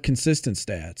up more consistent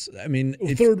stats. I mean,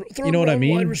 third you know what I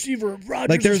mean? Wide receiver, Rodgers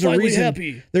like there's is a reason.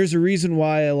 Happy. There's a reason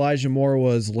why Elijah Moore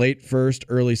was late 1st,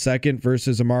 early 2nd,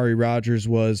 versus Amari Rodgers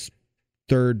was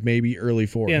 3rd, maybe early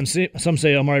 4th. Yeah, and some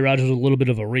say Amari Rodgers was a little bit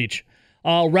of a reach.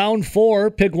 Round 4,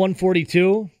 pick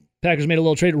 142. Packers made a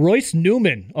little trade. Royce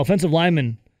Newman, offensive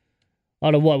lineman,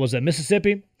 out of what was that,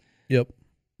 Mississippi? Yep.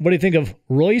 What do you think of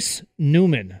Royce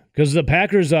Newman? Because the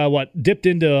Packers, dipped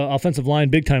into offensive line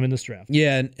big time in this draft.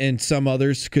 Yeah, and some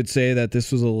others could say that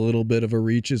this was a little bit of a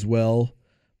reach as well.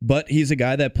 But he's a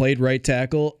guy that played right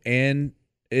tackle, and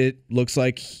it looks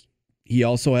like he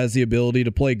also has the ability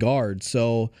to play guard.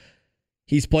 So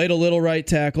he's played a little right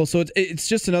tackle. So it's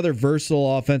just another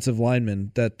versatile offensive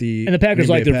lineman that the And the Packers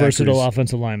like their versatile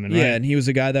offensive lineman, right? Yeah, and he was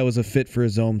a guy that was a fit for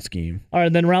his own scheme. All right,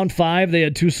 and then round 5, they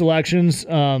had 2 selections.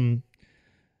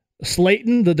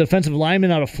 Slayton, the defensive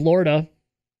lineman out of Florida,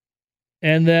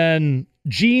 and then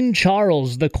Gene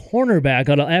Charles, the cornerback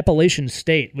out of Appalachian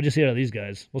State. What'd you see out of these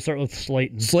guys? We'll start with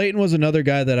Slayton. Slayton was another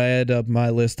guy that I had up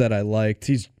my list that I liked.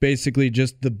 He's basically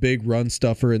just the big run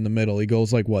stuffer in the middle. He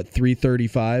goes like,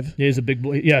 335? Yeah, he's a big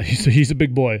boy. Yeah, he's a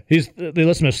big boy. They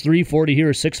list him as 340 here,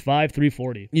 6'5",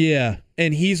 340. Yeah,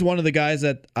 and he's one of the guys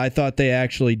that I thought they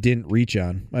actually didn't reach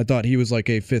on. I thought he was like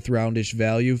a 5th roundish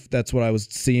value. That's what I was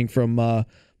seeing from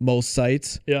most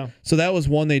sites. Yeah. So that was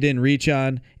one they didn't reach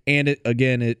on. And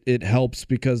it helps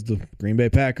because the Green Bay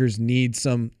Packers need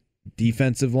some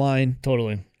defensive line.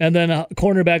 Totally. And then a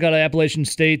cornerback out of Appalachian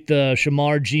State,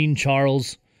 Shamar Gene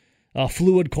Charles, a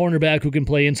fluid cornerback who can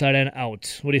play inside and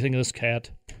out. What do you think of this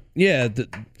cat? Yeah,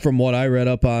 from what I read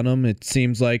up on him, it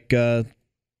seems like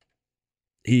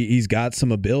he's got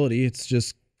some ability. It's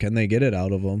just, can they get it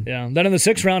out of him? Yeah. Then in the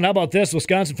 6th round, how about this?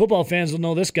 Wisconsin football fans will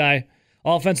know this guy.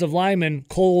 Offensive lineman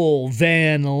Cole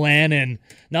Van Lanen.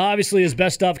 Now, obviously, his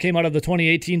best stuff came out of the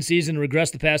 2018 season,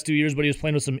 regressed the past 2 years, but he was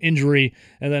playing with some injury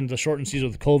and then the shortened season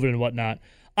with COVID and whatnot.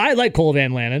 I like Cole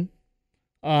Van Lanen.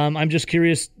 I'm just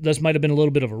curious. This might have been a little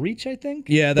bit of a reach, I think.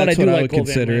 Yeah, that's what I would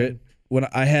consider it. When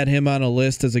I had him on a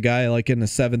list as a guy like in the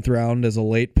 7th round as a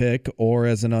late pick or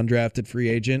as an undrafted free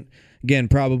agent. Again,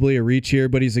 probably a reach here,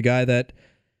 but he's a guy that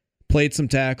played some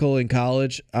tackle in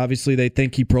college. Obviously, they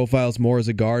think he profiles more as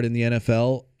a guard in the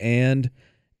NFL. And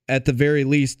at the very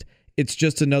least, it's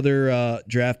just another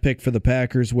draft pick for the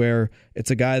Packers where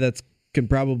it's a guy that can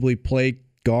probably play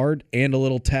guard and a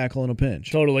little tackle in a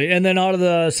pinch. Totally. And then out of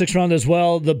the 6th round as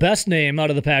well, the best name out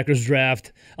of the Packers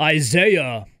draft,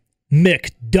 Isaiah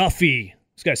McDuffie.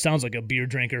 This guy sounds like a beer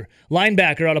drinker.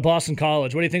 Linebacker out of Boston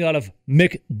College. What do you think out of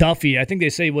McDuffie? I think they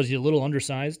say was he a little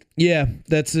undersized? Yeah,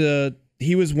 that's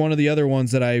he was one of the other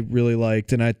ones that I really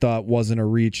liked and I thought wasn't a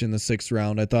reach in the 6th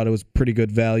round. I thought it was pretty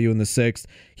good value in the 6th.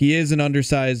 He is an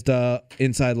undersized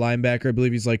inside linebacker. I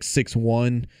believe he's like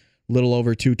 6'1", little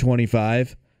over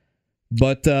 225.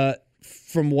 But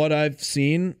from what I've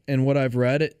seen and what I've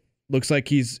read, it looks like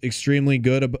he's extremely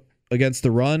good against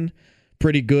the run,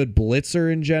 pretty good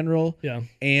blitzer in general. Yeah.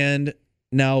 And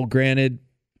now, granted,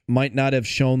 might not have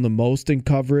shown the most in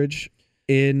coverage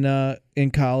in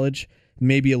college.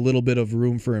 Maybe a little bit of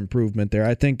room for improvement there.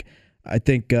 I think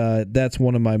that's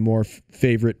one of my more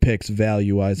favorite picks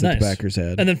value-wise that the Packers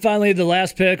had. And then finally, the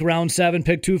last pick, round 7,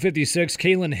 pick 256,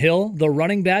 Kalen Hill, the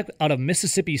running back out of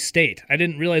Mississippi State. I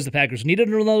didn't realize the Packers needed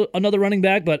another running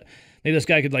back, but maybe this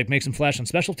guy could like make some flash on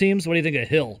special teams. What do you think of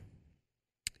Hill?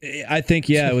 I think,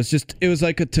 it was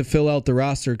like to fill out the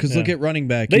roster because look at running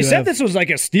back. They said this was like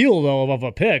a steal, though, of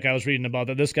a pick. I was reading about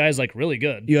that. This guy's like really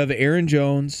good. You have Aaron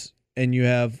Jones and you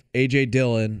have A.J.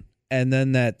 Dillon, and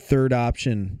then that third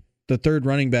option, the third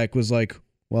running back was like,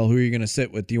 well, who are you going to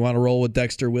sit with? Do you want to roll with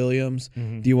Dexter Williams?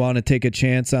 Mm-hmm. Do you want to take a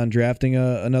chance on drafting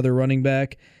another running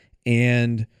back?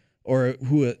 Or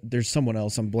who? There's someone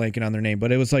else. I'm blanking on their name,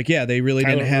 but it was like, they really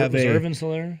didn't have Irvin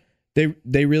still there?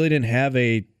 They really didn't have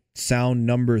a sound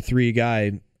number 3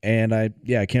 guy. And I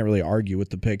can't really argue with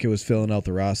the pick. It was filling out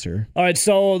the roster. All right,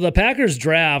 so the Packers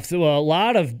draft, a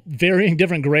lot of varying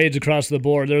different grades across the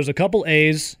board. There's a couple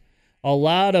A's, a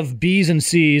lot of B's and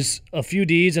C's, a few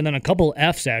D's, and then a couple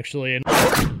F's, actually. And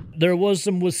there was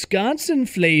some Wisconsin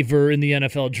flavor in the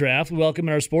NFL draft. We welcome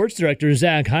our sports director,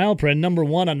 Zach Heilprin, number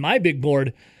 1 on my big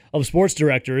board of sports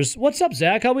directors. What's up,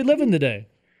 Zach? How we living today?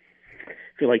 I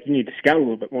feel like you need to scout a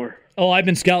little bit more. Oh, I've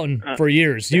been scouting for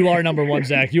years. You are number 1,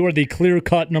 Zach. You are the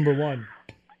clear-cut number 1.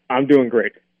 I'm doing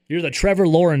great. You're the Trevor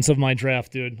Lawrence of my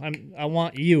draft, dude. I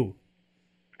want you.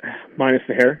 Minus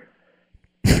the hair.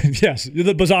 Yes, you're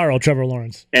the bizarro Trevor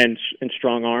Lawrence. And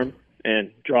strong arm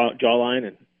and jawline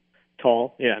and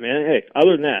tall. Yeah, man. Hey,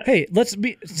 other than that. Hey,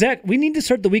 Zach, we need to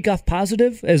start the week off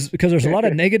positive because there's a lot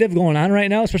of negative going on right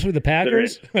now, especially with the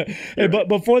Packers. Hey, but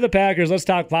before the Packers, let's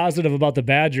talk positive about the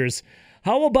Badgers.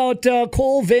 How about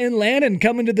Cole Van Lanen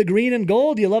coming to the green and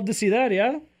gold? You love to see that,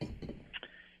 yeah?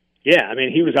 Yeah, I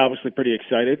mean, he was obviously pretty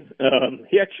excited.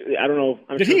 He actually, I don't know.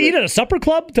 Did he eat at a supper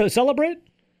club to celebrate?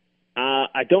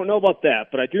 I don't know about that,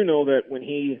 but I do know that when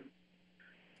he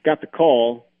got the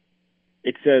call,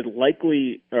 it said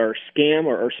likely or scam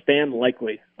or spam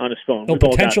likely on his phone. Oh,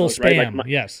 potential spam, right?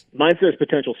 yes. Mine says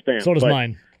potential spam. So does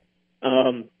mine.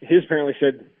 His apparently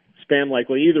said spam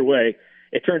likely. Either way,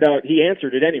 it turned out he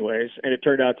answered it anyways, and it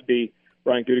turned out to be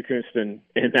Brian Gutekunst and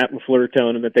Matt LaFleur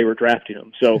telling him that they were drafting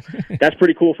him. So that's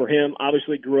pretty cool for him.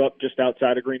 Obviously grew up just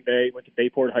outside of Green Bay, went to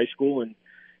Bayport High School, and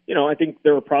I think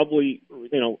there were probably,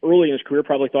 early in his career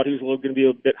probably thought he was going to be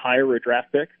a bit higher a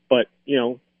draft pick, but,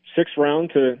 6th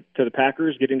round to the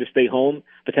Packers, getting to stay home,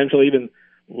 potentially even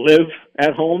live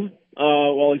at home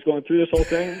while he's going through this whole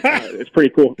thing. It's pretty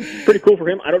cool. Pretty cool for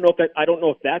him. I don't know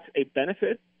if that's a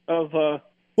benefit of.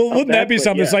 Well, wouldn't that be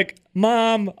something? Yeah. It's like,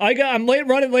 Mom, I'm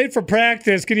running late for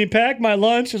practice. Can you pack my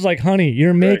lunch? It's like, honey,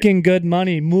 you're making good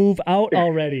money. Move out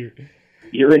already.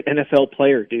 You're an NFL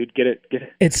player, dude. Get it.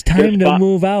 It's time to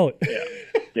move out.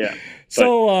 Yeah.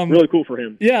 So really cool for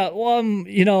him. Yeah. Well,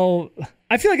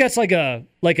 I feel like that's like a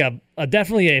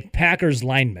definitely a Packers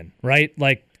lineman, right?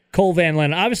 Like Cole Van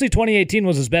Lanen. Obviously, 2018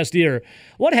 was his best year.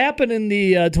 What happened in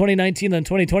the 2019 and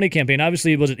 2020 campaign?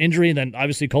 Obviously, was it injury and then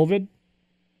obviously COVID?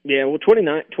 Yeah. Well,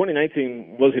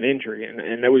 2019 was an injury,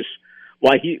 and that was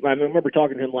why I remember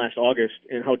talking to him last August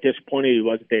and how disappointed he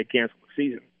was that they had canceled the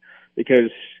season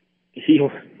because he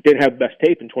didn't have the best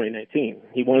tape in 2019.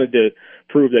 He wanted to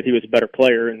prove that he was a better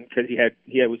player, and because he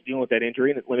was dealing with that injury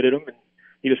and it limited him, and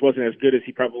he just wasn't as good as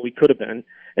he probably could have been.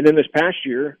 And then this past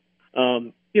year,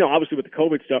 obviously with the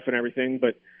COVID stuff and everything,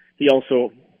 but he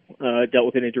also dealt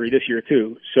with an injury this year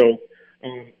too. So,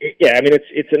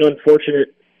 it's an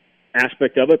unfortunate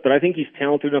aspect of it, but I think he's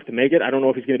talented enough to make it. I don't know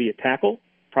if he's going to be a tackle.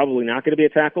 Probably not going to be a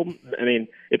tackle. I mean,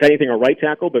 if anything, a right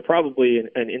tackle, but probably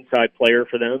an inside player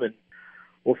for them, and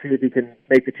we'll see if he can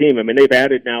make the team. I mean, they've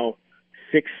added now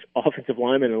 6 offensive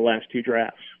linemen in the last 2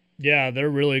 drafts. Yeah, they're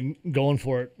really going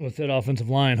for it with that offensive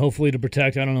line. Hopefully to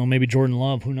protect, I don't know, maybe Jordan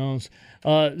Love. Who knows?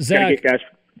 Zach,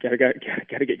 gotta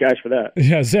get guys for that.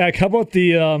 Yeah, Zach. How about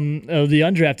the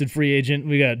undrafted free agent?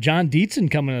 We got John Dietzen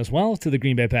coming as well to the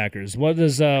Green Bay Packers.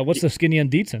 What's the skinny on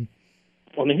Dietzen?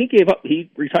 Well, I mean, he gave up.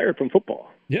 He retired from football.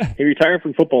 Yeah, he retired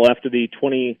from football after the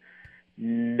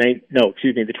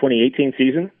 2018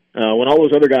 season. When all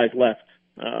those other guys left,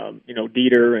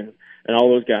 Dieter and and all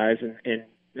those guys, and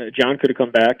John could have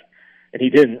come back, and he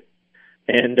didn't,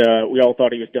 and we all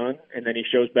thought he was done, and then he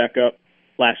shows back up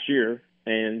last year,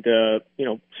 and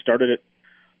started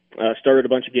a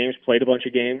bunch of games, played a bunch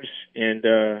of games, and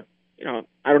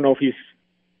I don't know if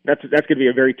that's going to be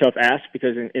a very tough ask,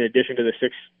 because in addition to the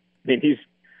six, he's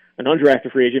an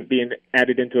undrafted free agent being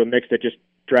added into a mix that just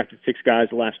drafted six guys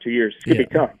the last 2 years. It's going to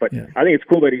be tough, but I think it's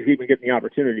cool that he's even getting the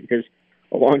opportunity, because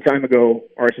a long time ago,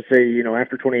 or I should say,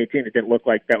 after 2018, it didn't look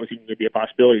like that was even going to be a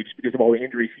possibility, just because of all the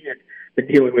injuries he had been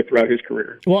dealing with throughout his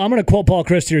career. Well, I'm going to quote Paul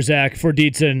Chryst here, Zach, for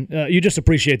Dietzen. You just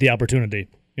appreciate the opportunity,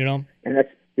 And that's,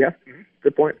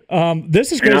 good point.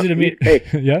 This is crazy to me. Hey,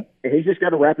 yeah? He's just got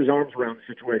to wrap his arms around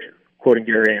the situation, quoting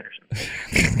Gary Anderson.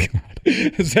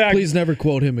 Zach, Please never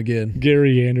quote him again.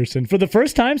 Gary Anderson. For the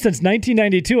first time since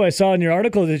 1992, I saw in your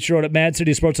article that you wrote at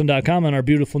MadCitySportsman.com on our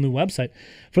beautiful new website.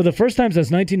 For the first time since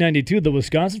 1992, the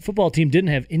Wisconsin football team didn't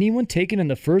have anyone taken in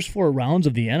the first 4 rounds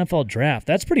of the NFL draft.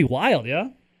 That's pretty wild, yeah?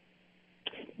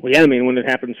 Well, yeah, when it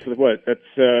happens for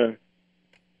that's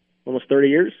almost 30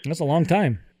 years. That's a long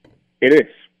time. It is.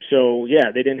 So,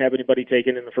 yeah, they didn't have anybody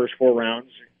taken in the first 4 rounds.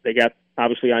 They got,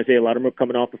 obviously, Isaiah Loudermilk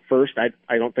coming off the first.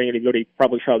 I don't think anybody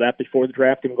probably saw that before the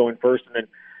draft, him going first, and then,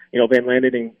 Van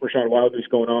Landon and Rashawn Wildgoose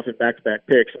going off in back-to-back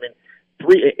picks.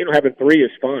 Having 3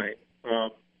 is fine.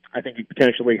 I think you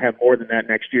potentially have more than that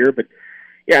next year. But,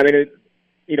 yeah,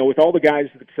 with all the guys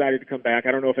that decided to come back,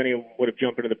 I don't know if any of them would have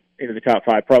jumped into the top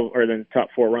 5, probably, or then top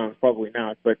 4 rounds, probably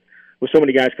not. But with so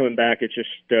many guys coming back, it's just,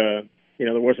 there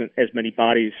wasn't as many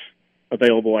bodies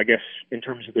available, I guess, in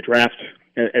terms of the draft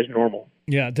as normal.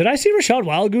 Yeah. Did I see Rashad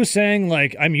Wildgoose saying,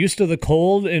 I'm used to the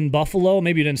cold in Buffalo?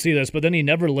 Maybe you didn't see this, but then he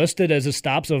never listed as his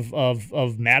stops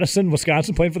of Madison,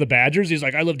 Wisconsin, playing for the Badgers. He's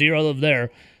like, I lived here, I lived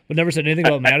there, but never said anything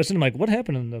about Madison. I'm like, what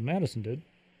happened in the Madison, dude?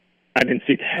 I didn't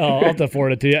see that. I'll have to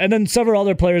forward it to you. And then several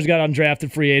other players got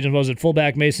undrafted free agents. Was it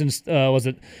fullback Mason? Who was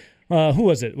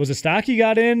it? Was it Stocky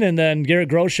got in, and then Garrett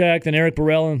Groshek, then Eric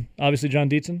Burrell, and obviously John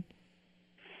Dietzen?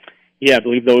 Yeah, I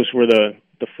believe those were the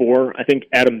 4. I think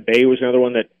Adam Bay was another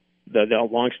one that the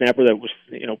long snapper that was,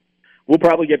 we'll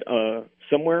probably get a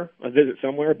visit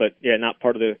somewhere, but yeah, not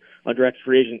part of the undrafted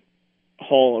free agent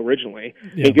haul originally.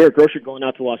 Yeah. And Garrett Groshek going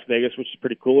out to Las Vegas, which is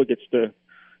pretty cool. It gets to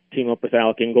team up with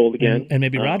Alec Ingold again. And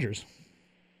maybe Rodgers.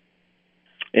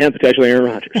 And potentially Aaron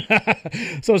Rodgers.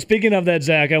 So speaking of that,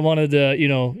 Zach, I wanted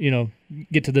to,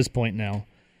 get to this point now.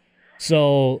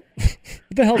 So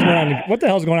what the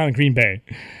hell's going on in Green Bay?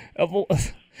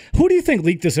 Who do you think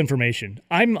leaked this information?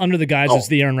 I'm under the guise it's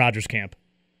the Aaron Rodgers camp.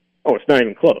 Oh, it's not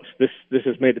even close. This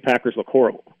has made the Packers look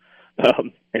horrible,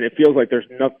 and it feels like there's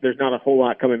not a whole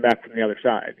lot coming back from the other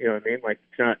side. You know what I mean? Like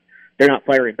they're not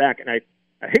firing back, and I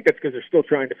think that's because they're still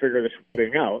trying to figure this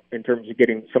thing out in terms of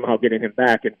getting him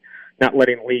back and not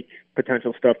letting leak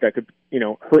potential stuff that could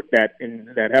hurt that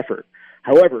in that effort.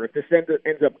 However, if this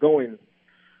ends up going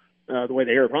the way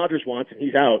that Aaron Rodgers wants and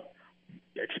he's out,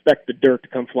 expect the dirt to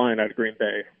come flying out of Green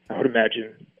Bay, I would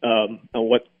imagine, on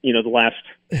what the last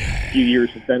few years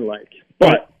has been like.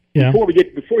 But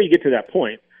before you get to that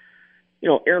point,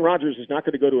 Aaron Rodgers is not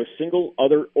going to go to a single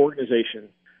other organization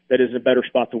that is in a better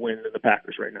spot to win than the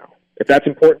Packers right now. If that's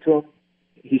important to him,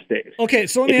 he stays. Okay,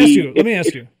 so let me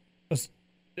ask you.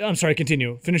 I'm sorry.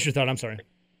 Continue. Finish your thought. I'm sorry.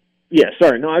 Yeah,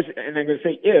 sorry. No, I'm going to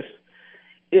say if,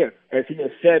 as he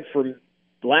has said for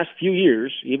the last few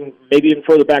years, maybe even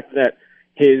further back than that,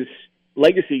 his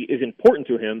legacy is important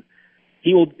to him,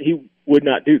 he would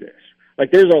not do this.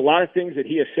 Like, there's a lot of things that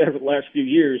he has said over the last few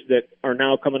years that are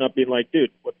now coming up being like, dude,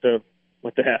 what the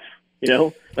F?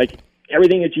 Like,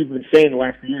 everything that you've been saying the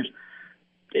last few years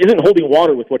isn't holding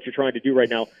water with what you're trying to do right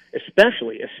now,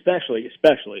 especially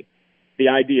the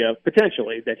idea,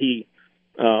 potentially, that he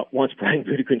wants Brian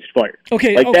Gutekunst fired.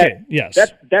 Okay, yes.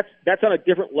 That's on a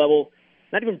different level.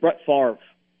 Not even Brett Favre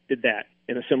did that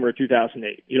in the summer of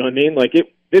 2008. You know what I mean? Like,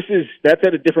 that's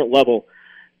at a different level,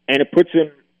 and it puts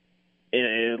him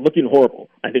looking horrible,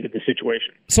 I think, in this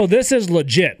situation. So this is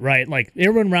legit, right? Like,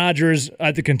 Aaron Rodgers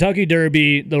at the Kentucky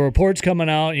Derby, the reports coming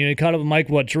out, he caught up with Mike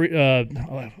Tirico.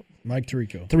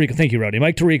 Thank you, Rowdy.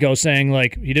 Mike Tirico saying,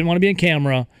 like, he didn't want to be in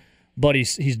camera, but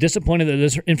he's disappointed that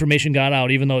this information got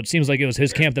out, even though it seems like it was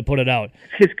his camp that put it out.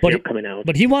 His camp coming out.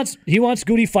 But he wants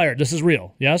Goody fired. This is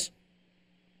real, yes?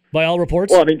 By all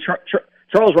reports? Well, I mean,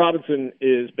 Charles Robinson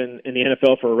has been in the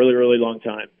NFL for a really, really long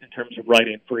time in terms of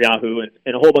writing for Yahoo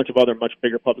and a whole bunch of other much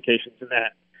bigger publications than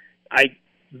that. I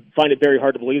find it very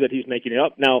hard to believe that he's making it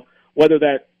up. Now, whether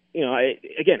that,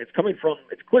 it's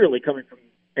clearly coming from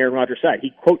Aaron Rodgers' side.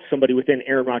 He quotes somebody within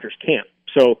Aaron Rodgers' camp.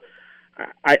 So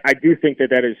I do think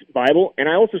that is viable. And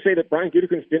I also say that Brian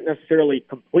Gutekunst didn't necessarily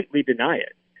completely deny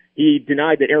it. he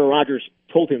denied that Aaron Rodgers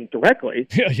told him directly,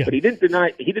 Yeah. but he did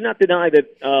not deny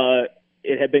that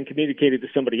it had been communicated to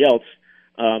somebody else.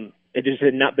 It just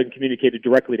had not been communicated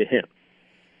directly to him.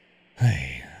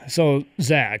 So,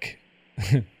 Zach,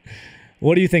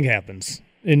 what do you think happens,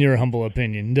 in your humble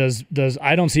opinion? Does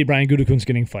I don't see Brian Gutekunst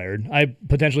getting fired. I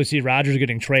potentially see Rodgers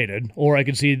getting traded, or I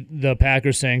could see the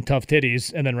Packers saying tough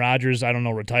titties, and then Rodgers, I don't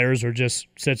know, retires or just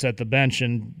sits at the bench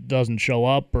and doesn't show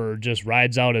up or just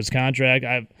rides out his contract.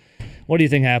 What do you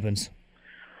think happens?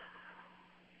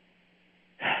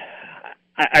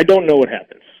 I don't know what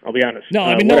happens. I'll be honest. No,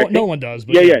 I mean no one does.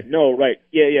 But no, right,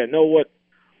 no.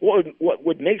 What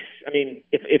would make? I mean,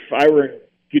 if I were in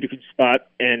Gutekunst's spot,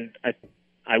 and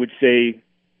I would say,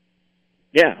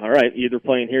 yeah, all right, you're either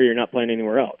playing here, or you're not playing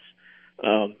anywhere else.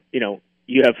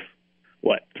 You have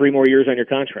 3 more years on your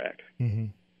contract. Mm-hmm.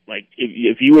 Like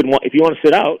if you want to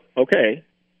sit out, okay.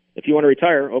 If you want to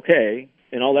retire, okay,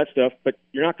 and all that stuff. But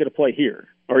you're not going to play here,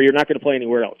 or you're not going to play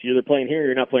anywhere else. You're either playing here, or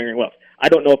you're not playing anywhere else. I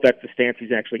don't know if that's the stance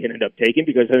he's actually going to end up taking,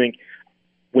 because I think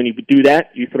when you do that,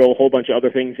 you throw a whole bunch of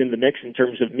other things in the mix in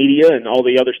terms of media and all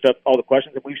the other stuff, all the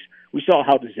questions. And we saw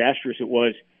how disastrous it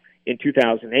was in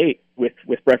 2008 with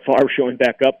Brett Favre showing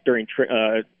back up during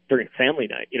family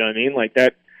night. You know what I mean? Like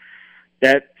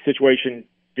that situation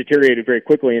deteriorated very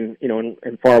quickly, and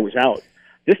Favre was out.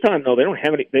 This time though, they don't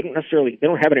have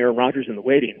an Aaron Rodgers in the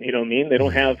waiting. You know what I mean?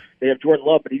 They have Jordan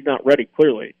Love, but he's not ready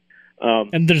clearly.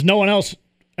 And there's no one else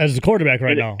as the quarterback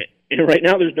right now. And right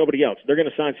now, there's nobody else. They're going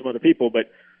to sign some other people,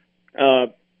 but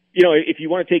if you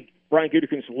want to take Brian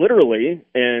Gutekunst literally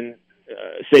and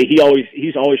say he's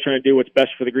always trying to do what's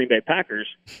best for the Green Bay Packers,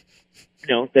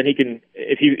 then he can.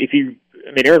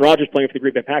 Aaron Rodgers playing for the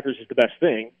Green Bay Packers is the best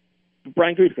thing.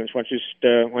 Brian Gutekunst, why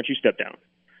don't you step down?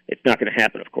 It's not going to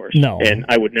happen, of course. No, and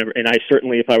I would never. And I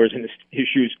certainly, if I was in his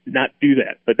shoes, not do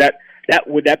that. But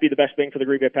would that be the best thing for the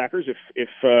Green Bay Packers if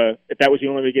that was the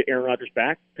only way to get Aaron Rodgers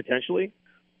back potentially?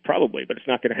 Probably, but it's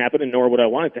not going to happen, and nor would I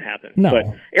want it to happen. No. But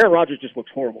Aaron Rodgers just looks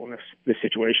horrible in this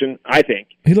situation, I think.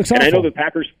 He looks awful. And I know the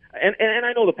Packers, and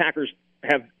I know the Packers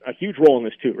have a huge role in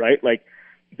this too, right? Like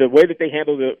the way that they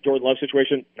handled the Jordan Love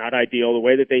situation, not ideal. The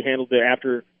way that they handled the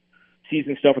after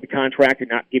season stuff with the contract and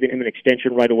not giving him an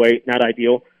extension right away, not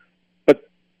ideal. But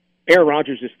Aaron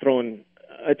Rodgers is throwing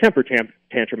a temper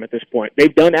tantrum at this point.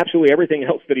 They've done absolutely everything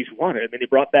else that he's wanted. I mean, they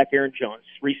brought back Aaron Jones,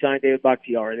 re-signed David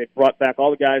Bakhtiari. They brought back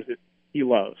all the guys that he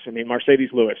loves. I mean, Mercedes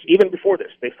Lewis. Even before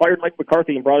this, they fired Mike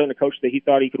McCarthy and brought in a coach that he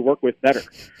thought he could work with better.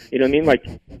 You know what I mean? Like,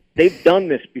 they've done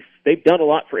this. They've done a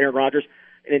lot for Aaron Rodgers,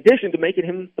 in addition to making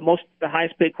him the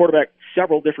highest paid quarterback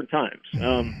several different times.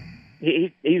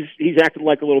 He's acted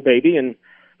like a little baby, and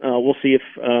we'll see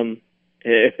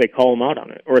if they call him out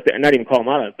on it, or if not even call him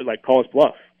out on it, but like call his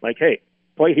bluff. Like, hey,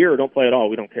 play here or don't play at all.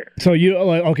 We don't care. So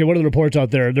okay? What are the reports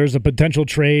out there? There's a potential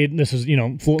trade. This is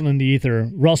floating in the ether.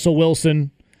 Russell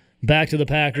Wilson back to the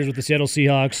Packers with the Seattle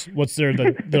Seahawks. What's there?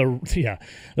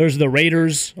 There's the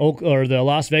Raiders or the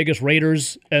Las Vegas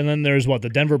Raiders, and then there's the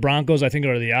Denver Broncos. I think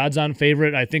are the odds-on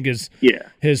favorite. I think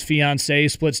his fiance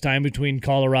splits time between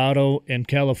Colorado and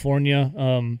California.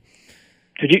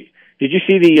 Did you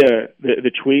see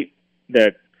the tweet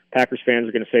that Packers fans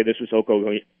are going to say this was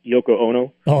Yoko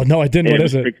Ono? Oh no, I didn't. What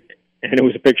is it? And it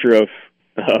was a picture of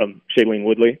Shailene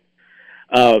Woodley.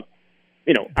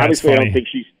 Obviously, funny.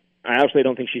 I obviously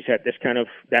don't think she's had that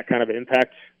kind of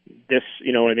impact.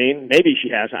 You know what I mean? Maybe she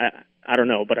has. I don't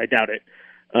know, but I doubt it.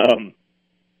 I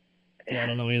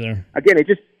don't know either. Again, I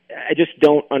just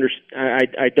don't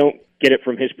understand. I don't get it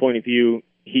from his point of view.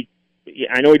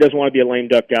 I know he doesn't want to be a lame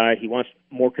duck guy. He wants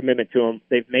more commitment to him.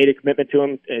 They've made a commitment to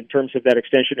him in terms of that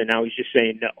extension, and now he's just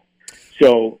saying no.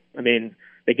 So, I mean,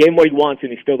 they gave him what he wants,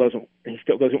 and he still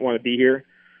doesn't want to be here.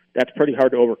 That's pretty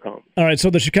hard to overcome. All right, so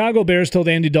the Chicago Bears told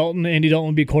Andy Dalton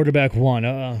would be quarterback one.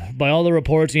 By all the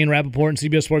reports, Ian Rappaport and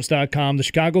CBSSports.com, the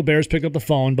Chicago Bears picked up the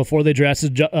phone before they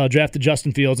drafted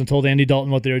Justin Fields and told Andy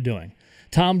Dalton what they were doing.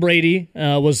 Tom Brady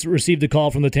received a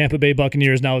call from the Tampa Bay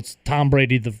Buccaneers. Now it's Tom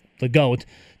Brady, the GOAT.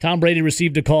 Tom Brady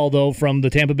received a call, though, from the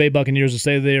Tampa Bay Buccaneers to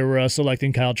say they were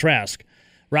selecting Kyle Trask.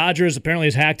 Rodgers apparently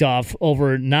is hacked off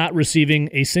over not receiving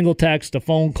a single text, a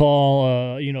phone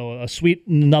call, a sweet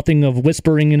nothing of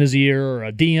whispering in his ear or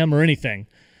a DM or anything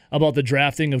about the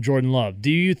drafting of Jordan Love.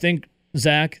 Do you think,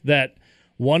 Zach, that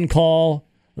one call,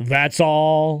 that's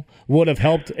all, would have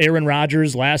helped Aaron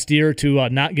Rodgers last year to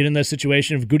not get in that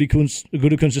situation if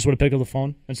Gutekunst just would have picked up the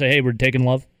phone and say, hey, we're taking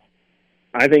Love?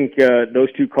 I think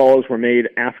those two calls were made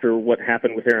after what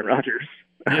happened with Aaron Rodgers.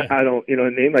 Yeah. I don't, you know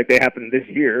what I mean? Like they happened this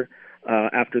year.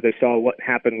 After they saw what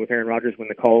happened with Aaron Rodgers when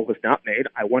the call was not made.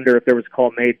 I wonder if there was a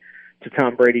call made to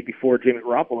Tom Brady before Jimmy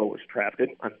Garoppolo was drafted.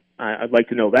 I'd like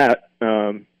to know that.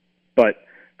 But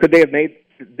could they have made?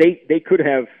 They could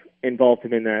have involved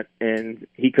him in that, and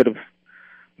he could have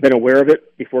been aware of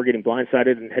it before getting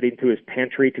blindsided and heading to his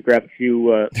pantry to grab a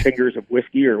few fingers of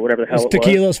whiskey or whatever the hell it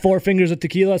Tequila's 4 fingers of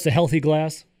tequila. It's a healthy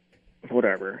glass.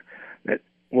 Whatever.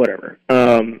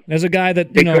 There's a guy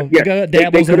that the guy that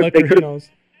dabbles in liquor. Who knows?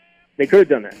 They could have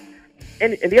done that.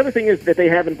 And the other thing is that they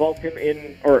have involved him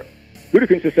in, or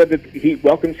Gutekunst has said that he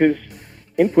welcomes his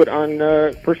input on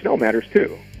personnel matters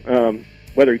too.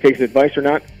 Whether he takes advice or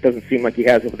not doesn't seem like he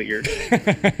has over the years.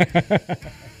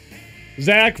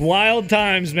 Zach, wild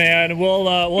times, man.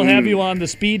 We'll have you on the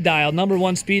speed dial, number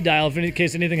 1 speed dial, in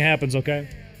case anything happens. Okay.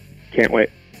 Can't wait.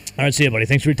 All right, see you, buddy.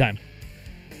 Thanks for your time.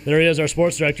 There he is, our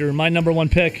sports director, my number 1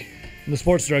 pick in the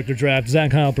sports director draft,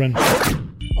 Zach Heilprin.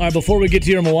 All right, before we get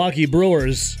to your Milwaukee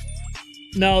Brewers,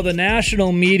 now the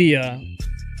national media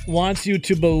wants you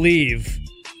to believe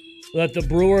that the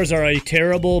Brewers are a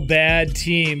terrible, bad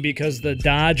team because the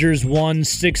Dodgers won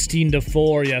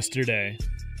 16-4 yesterday.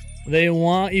 They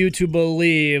want you to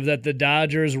believe that the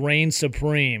Dodgers reign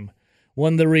supreme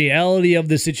when the reality of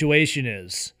the situation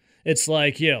is, it's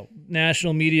like,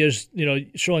 national media is,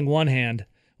 showing one hand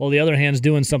while the other hand's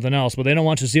doing something else, but they don't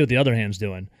want you to see what the other hand's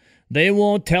doing. They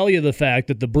won't tell you the fact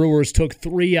that the Brewers took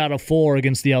 3 out of 4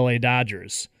 against the LA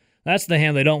Dodgers. That's the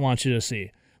hand they don't want you to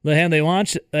see. The hand they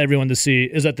want everyone to see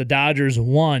is that the Dodgers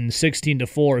won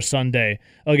 16-4 Sunday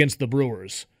against the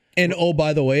Brewers. And, oh,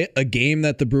 by the way, a game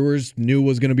that the Brewers knew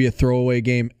was going to be a throwaway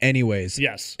game anyways.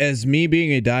 Yes. As me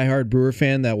being a diehard Brewer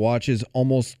fan that watches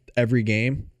almost every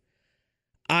game,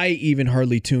 I even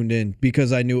hardly tuned in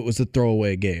because I knew it was a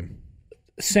throwaway game.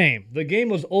 Same. The game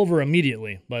was over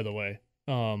immediately, by the way.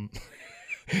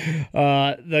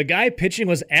 The guy pitching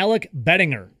was Alec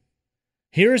Bettinger.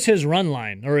 Here's his run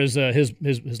line, or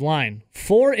his line.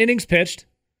 4 innings pitched,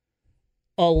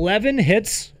 11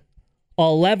 hits,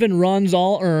 11 runs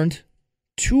all earned,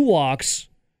 2 walks,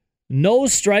 no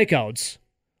strikeouts,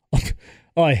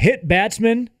 a hit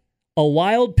batsman, a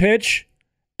wild pitch,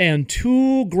 and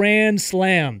 2 grand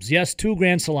slams. Yes, 2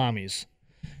 grand salamis.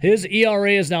 His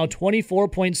ERA is now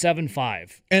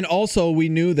 24.75. And also, we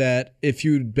knew that if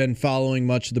you'd been following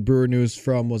much of the Brewer news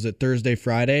from, was it Thursday,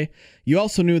 Friday? You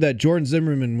also knew that Jordan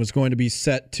Zimmerman was going to be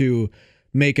set to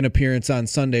make an appearance on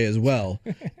Sunday as well.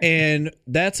 And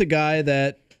that's a guy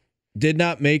that did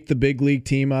not make the big league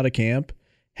team out of camp,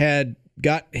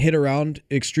 got hit around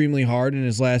extremely hard in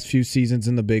his last few seasons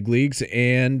in the big leagues,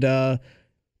 and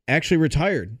actually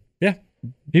retired. Yeah.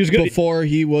 He was good before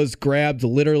he was grabbed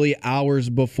literally hours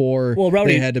before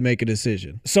they had to make a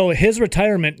decision. So his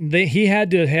retirement, he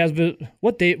had to have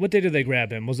what day did they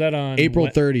grab him? Was that on April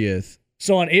 30th?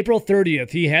 So on April 30th,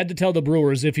 he had to tell the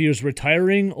Brewers if he was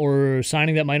retiring or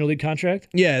signing that minor league contract?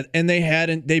 Yeah, and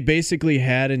they basically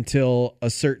had until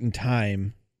a certain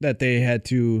time that they had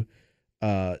to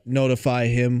notify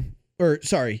him. Or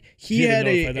sorry, he had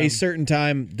a certain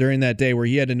time during that day where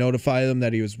he had to notify them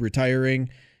that he was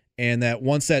retiring. And that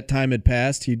once that time had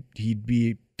passed, he'd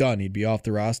be done. He'd be off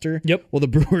the roster. Yep. Well, the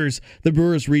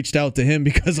Brewers reached out to him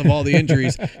because of all the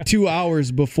injuries 2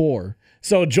 hours before.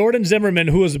 So Jordan Zimmerman,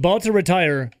 who was about to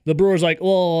retire, the Brewers like,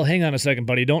 well, hang on a second,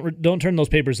 buddy. Don't turn those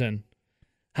papers in.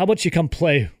 How about you come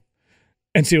play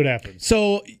and see what happens?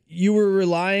 So you were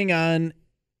relying on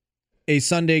a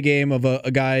Sunday game of a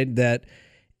guy that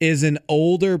is an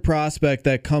older prospect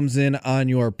that comes in on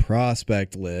your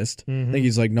prospect list. Mm-hmm. I think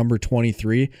he's like number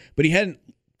 23, but he hadn't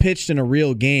pitched in a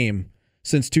real game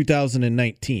since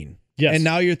 2019. Yes. And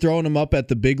now you're throwing him up at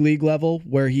the big league level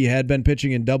where he had been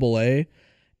pitching in Double-A,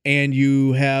 and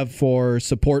you have for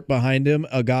support behind him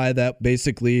a guy that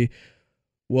basically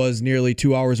was nearly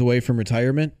 2 hours away from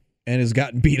retirement and has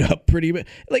gotten beat up pretty bad.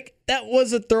 Like, that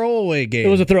was a throwaway game. It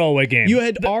was a throwaway game. You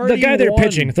had already the guy they're won.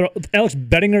 pitching, Alex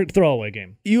Bettinger, throwaway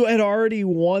game. You had already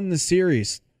won the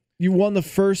series. You won the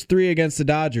first 3 against the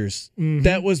Dodgers. Mm-hmm.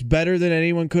 That was better than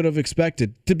anyone could have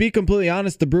expected. To be completely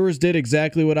honest, the Brewers did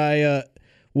exactly what I hoped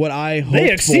for.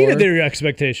 They exceeded their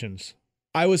expectations.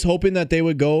 I was hoping that they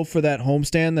would go for that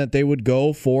homestand, that they would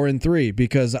go 4-3,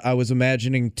 because I was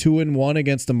imagining 2-1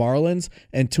 against the Marlins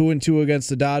and 2-2 against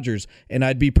the Dodgers, and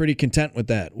I'd be pretty content with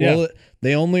that. Yeah. Well,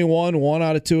 they only won 1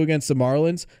 out of 2 against the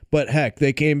Marlins, but heck,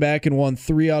 they came back and won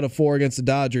 3 out of 4 against the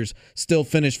Dodgers, still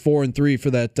finished 4-3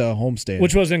 for that homestand.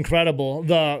 Which was incredible.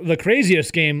 The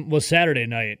craziest game was Saturday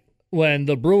night when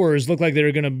the Brewers looked like they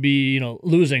were going to be,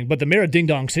 losing, but the mayor of Ding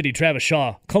Dong City, Travis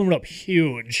Shaw, coming up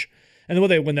huge. And then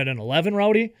they win that in 11,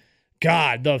 Rowdy?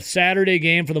 God, the Saturday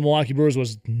game for the Milwaukee Brewers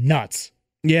was nuts.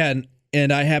 Yeah,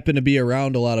 and I happen to be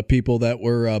around a lot of people that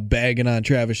were bagging on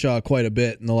Travis Shaw quite a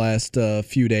bit in the last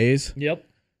few days. Yep.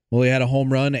 Well, he had a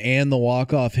home run and the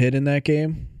walk-off hit in that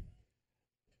game.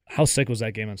 How sick was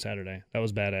that game on Saturday? That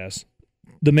was badass.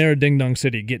 The mayor of Ding Dong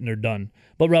City getting her done.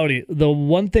 But Rowdy, the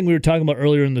one thing we were talking about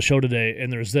earlier in the show today,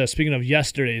 and there's this, speaking of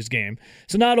yesterday's game.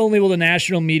 So not only will the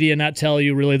national media not tell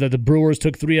you really that the Brewers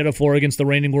took 3 out of 4 against the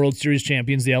reigning World Series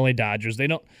champions, the LA Dodgers.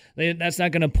 That's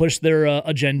not going to push their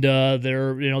agenda,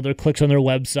 their clicks on their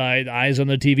website, eyes on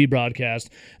the TV broadcast.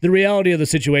 The reality of the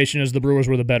situation is the Brewers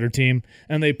were the better team,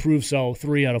 and they proved so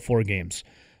 3 out of 4 games.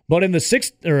 But in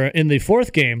the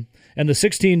fourth game and the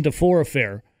 16-4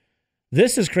 affair,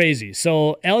 this is crazy.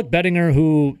 So Alec Bettinger,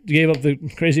 who gave up the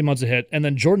crazy amounts of hit, and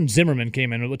then Jordan Zimmerman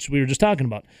came in, which we were just talking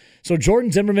about. So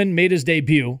Jordan Zimmerman made his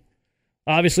debut,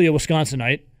 obviously a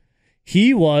Wisconsinite.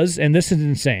 He was, and this is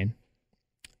insane,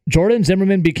 Jordan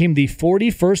Zimmerman became the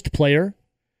 41st player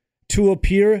to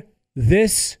appear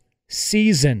this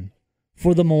season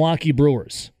for the Milwaukee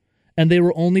Brewers. And they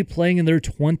were only playing in their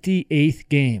 28th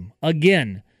game.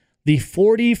 Again, the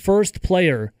 41st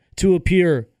player to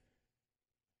appear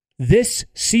this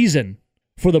season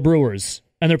for the Brewers,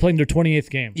 and they're playing their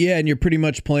 28th game. Yeah, and you're pretty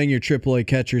much playing your AAA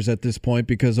catchers at this point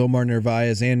because Omar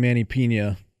Narvaez and Manny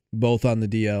Pena both on the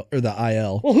DL or the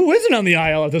IL. Well, who isn't on the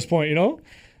IL at this point, you know?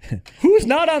 Who's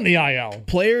not on the IL?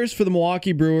 Players for the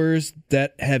Milwaukee Brewers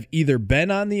that have either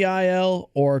been on the IL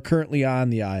or are currently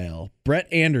on the IL.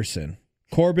 Brett Anderson,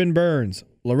 Corbin Burns,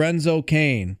 Lorenzo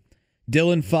Cain,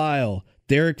 Dylan File,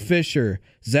 Derek Fisher,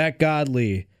 Zach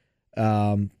Godley,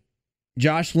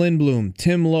 Josh Lindblom,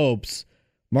 Tim Lopes,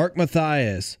 Mark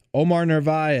Mathias, Omar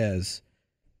Narvaez,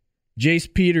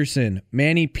 Jace Peterson,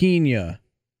 Manny Pena,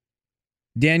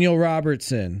 Daniel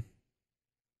Robertson,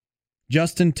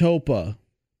 Justin Topa,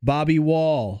 Bobby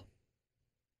Wall,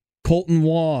 Colton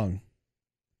Wong,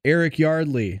 Eric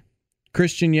Yardley,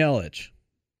 Christian Yelich.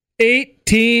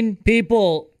 18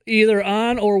 people either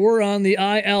on or were on the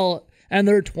IL, and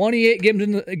they're 28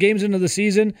 games into the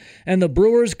season, and the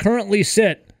Brewers currently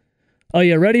sit, are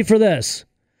you ready for this?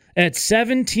 At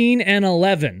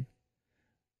 17-11.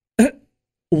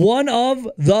 One of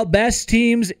the best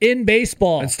teams in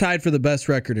baseball. It's tied for the best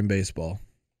record in baseball.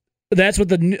 That's what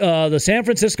the San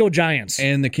Francisco Giants.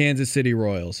 And the Kansas City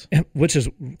Royals. Which is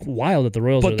wild that the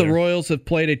Royals But are the there. Royals have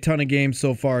played a ton of games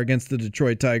so far against the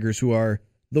Detroit Tigers, who are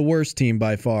the worst team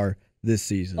by far this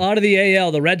season. Out of the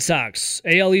AL, the Red Sox,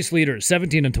 AL East leaders,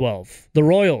 17-12. The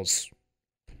Royals,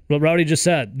 what Rowdy just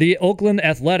said. The Oakland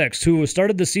Athletics, who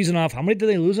started the season off, how many did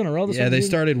they lose in a row? Yeah, they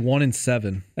started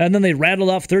 1-7. And then they rattled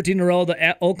off 13 in a row.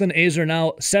 The Oakland A's are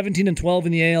now 17-12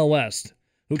 in the AL West.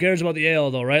 Who cares about the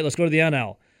AL, though, right? Let's go to the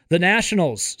NL. The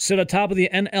Nationals sit atop of the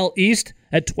NL East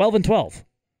at 12-12.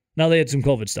 Now they had some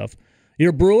COVID stuff.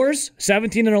 Your Brewers,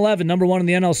 17-11, number 1 in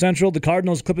the NL Central. The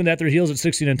Cardinals clipping at their heels at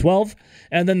 16-12.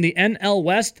 And then the NL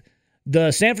West,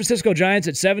 the San Francisco Giants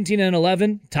at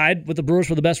 17-11, tied with the Brewers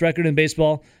for the best record in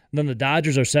baseball. And then the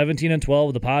Dodgers are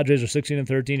 17-12. The Padres are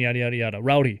 16-13, yada, yada, yada.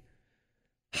 Rowdy,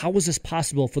 how was this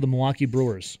possible for the Milwaukee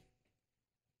Brewers?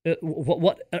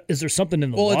 What is there something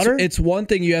in the water? It's one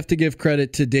thing you have to give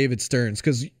credit to David Stearns,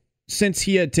 because since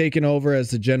he had taken over as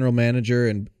the general manager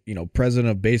and president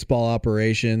of baseball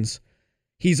operations,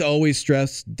 he's always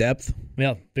stressed depth.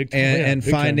 Yeah, big time. And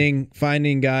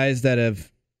finding guys that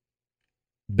have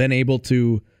been able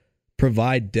to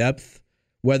provide depth,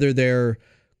 whether they're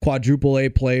quadruple A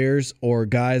players or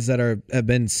guys that have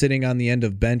been sitting on the end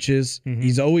of benches. Mm-hmm.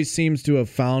 He's always seems to have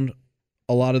found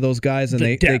a lot of those guys, and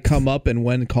they come up, and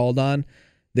when called on,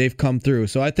 they've come through.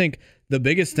 So I think the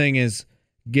biggest thing is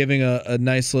giving a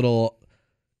nice little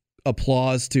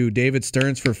applause to David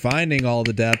Stearns for finding all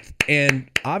the depth,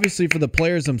 and obviously for the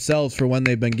players themselves for when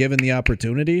they've been given the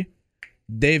opportunity.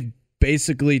 They've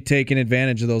basically taken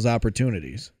advantage of those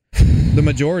opportunities. The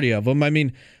majority of them. I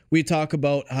mean, we talk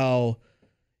about how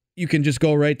you can just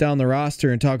go right down the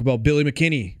roster and talk about Billy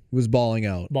McKinney was balling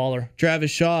out. Baller.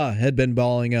 Travis Shaw had been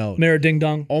balling out. Mayor Ding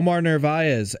Dong. Omar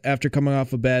Narvaez, after coming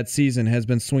off a bad season, has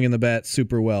been swinging the bat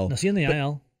super well. Is he in the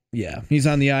IL? Yeah, he's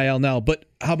on the IL now. But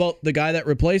how about the guy that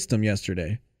replaced him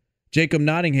yesterday? Jacob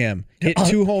Nottingham hit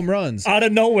 2 home runs. Out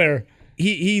of nowhere.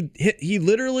 He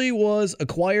literally was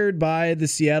acquired by the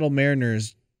Seattle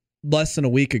Mariners less than a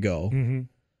week ago. Mm-hmm.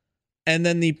 And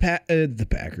then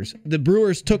the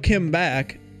Brewers took him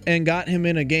back and got him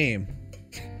in a game.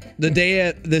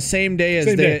 The same day as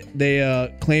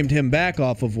they claimed him back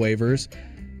off of waivers.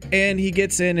 And he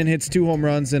gets in and hits 2 home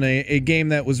runs in a game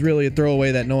that was really a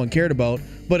throwaway that no one cared about.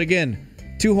 But again,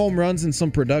 2 home runs and some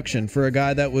production for a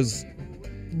guy that was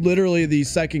literally the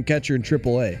second catcher in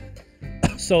AAA.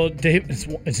 So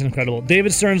it's incredible.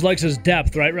 David Stearns likes his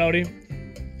depth, right, Rowdy?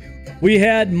 We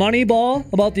had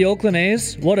Moneyball about the Oakland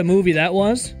A's. What a movie that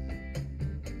was.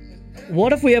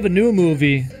 What if we have a new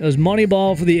movie? It was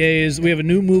Moneyball for the A's. We have a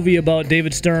new movie about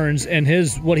David Stearns and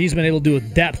what he's been able to do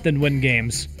with depth and win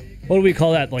games. What do we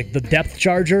call that? Like the depth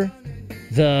charger?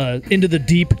 Into the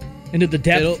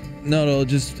depth?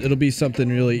 It'll be something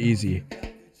really easy.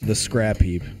 The scrap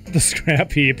heap. The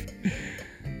scrap heap.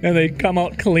 And they come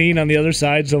out clean on the other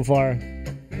side so far.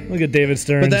 Look at David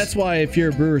Stearns. But that's why, if you're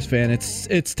a Brewers fan,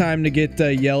 it's time to get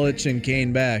Yelich and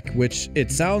Kane back, which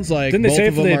it sounds like both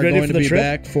of them are going to be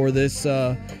back for this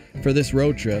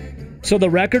road trip. So the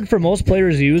record for most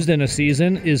players used in a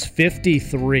season is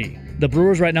 53. The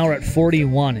Brewers right now are at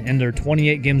 41, and they're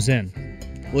 28 games in.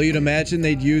 Well, you'd imagine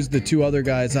they'd use the two other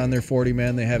guys on their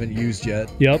 40-man they haven't used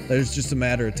yet. Yep. There's just a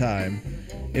matter of time.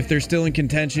 If they're still in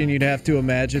contention, you'd have to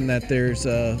imagine that there's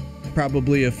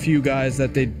probably a few guys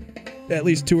that at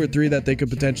least 2 or 3 that they could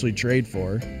potentially trade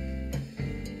for.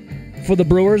 For the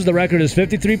Brewers, the record is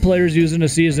 53 players used in a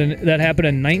season. That happened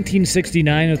in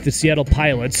 1969 with the Seattle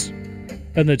Pilots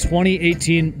and the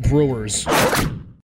 2018 Brewers.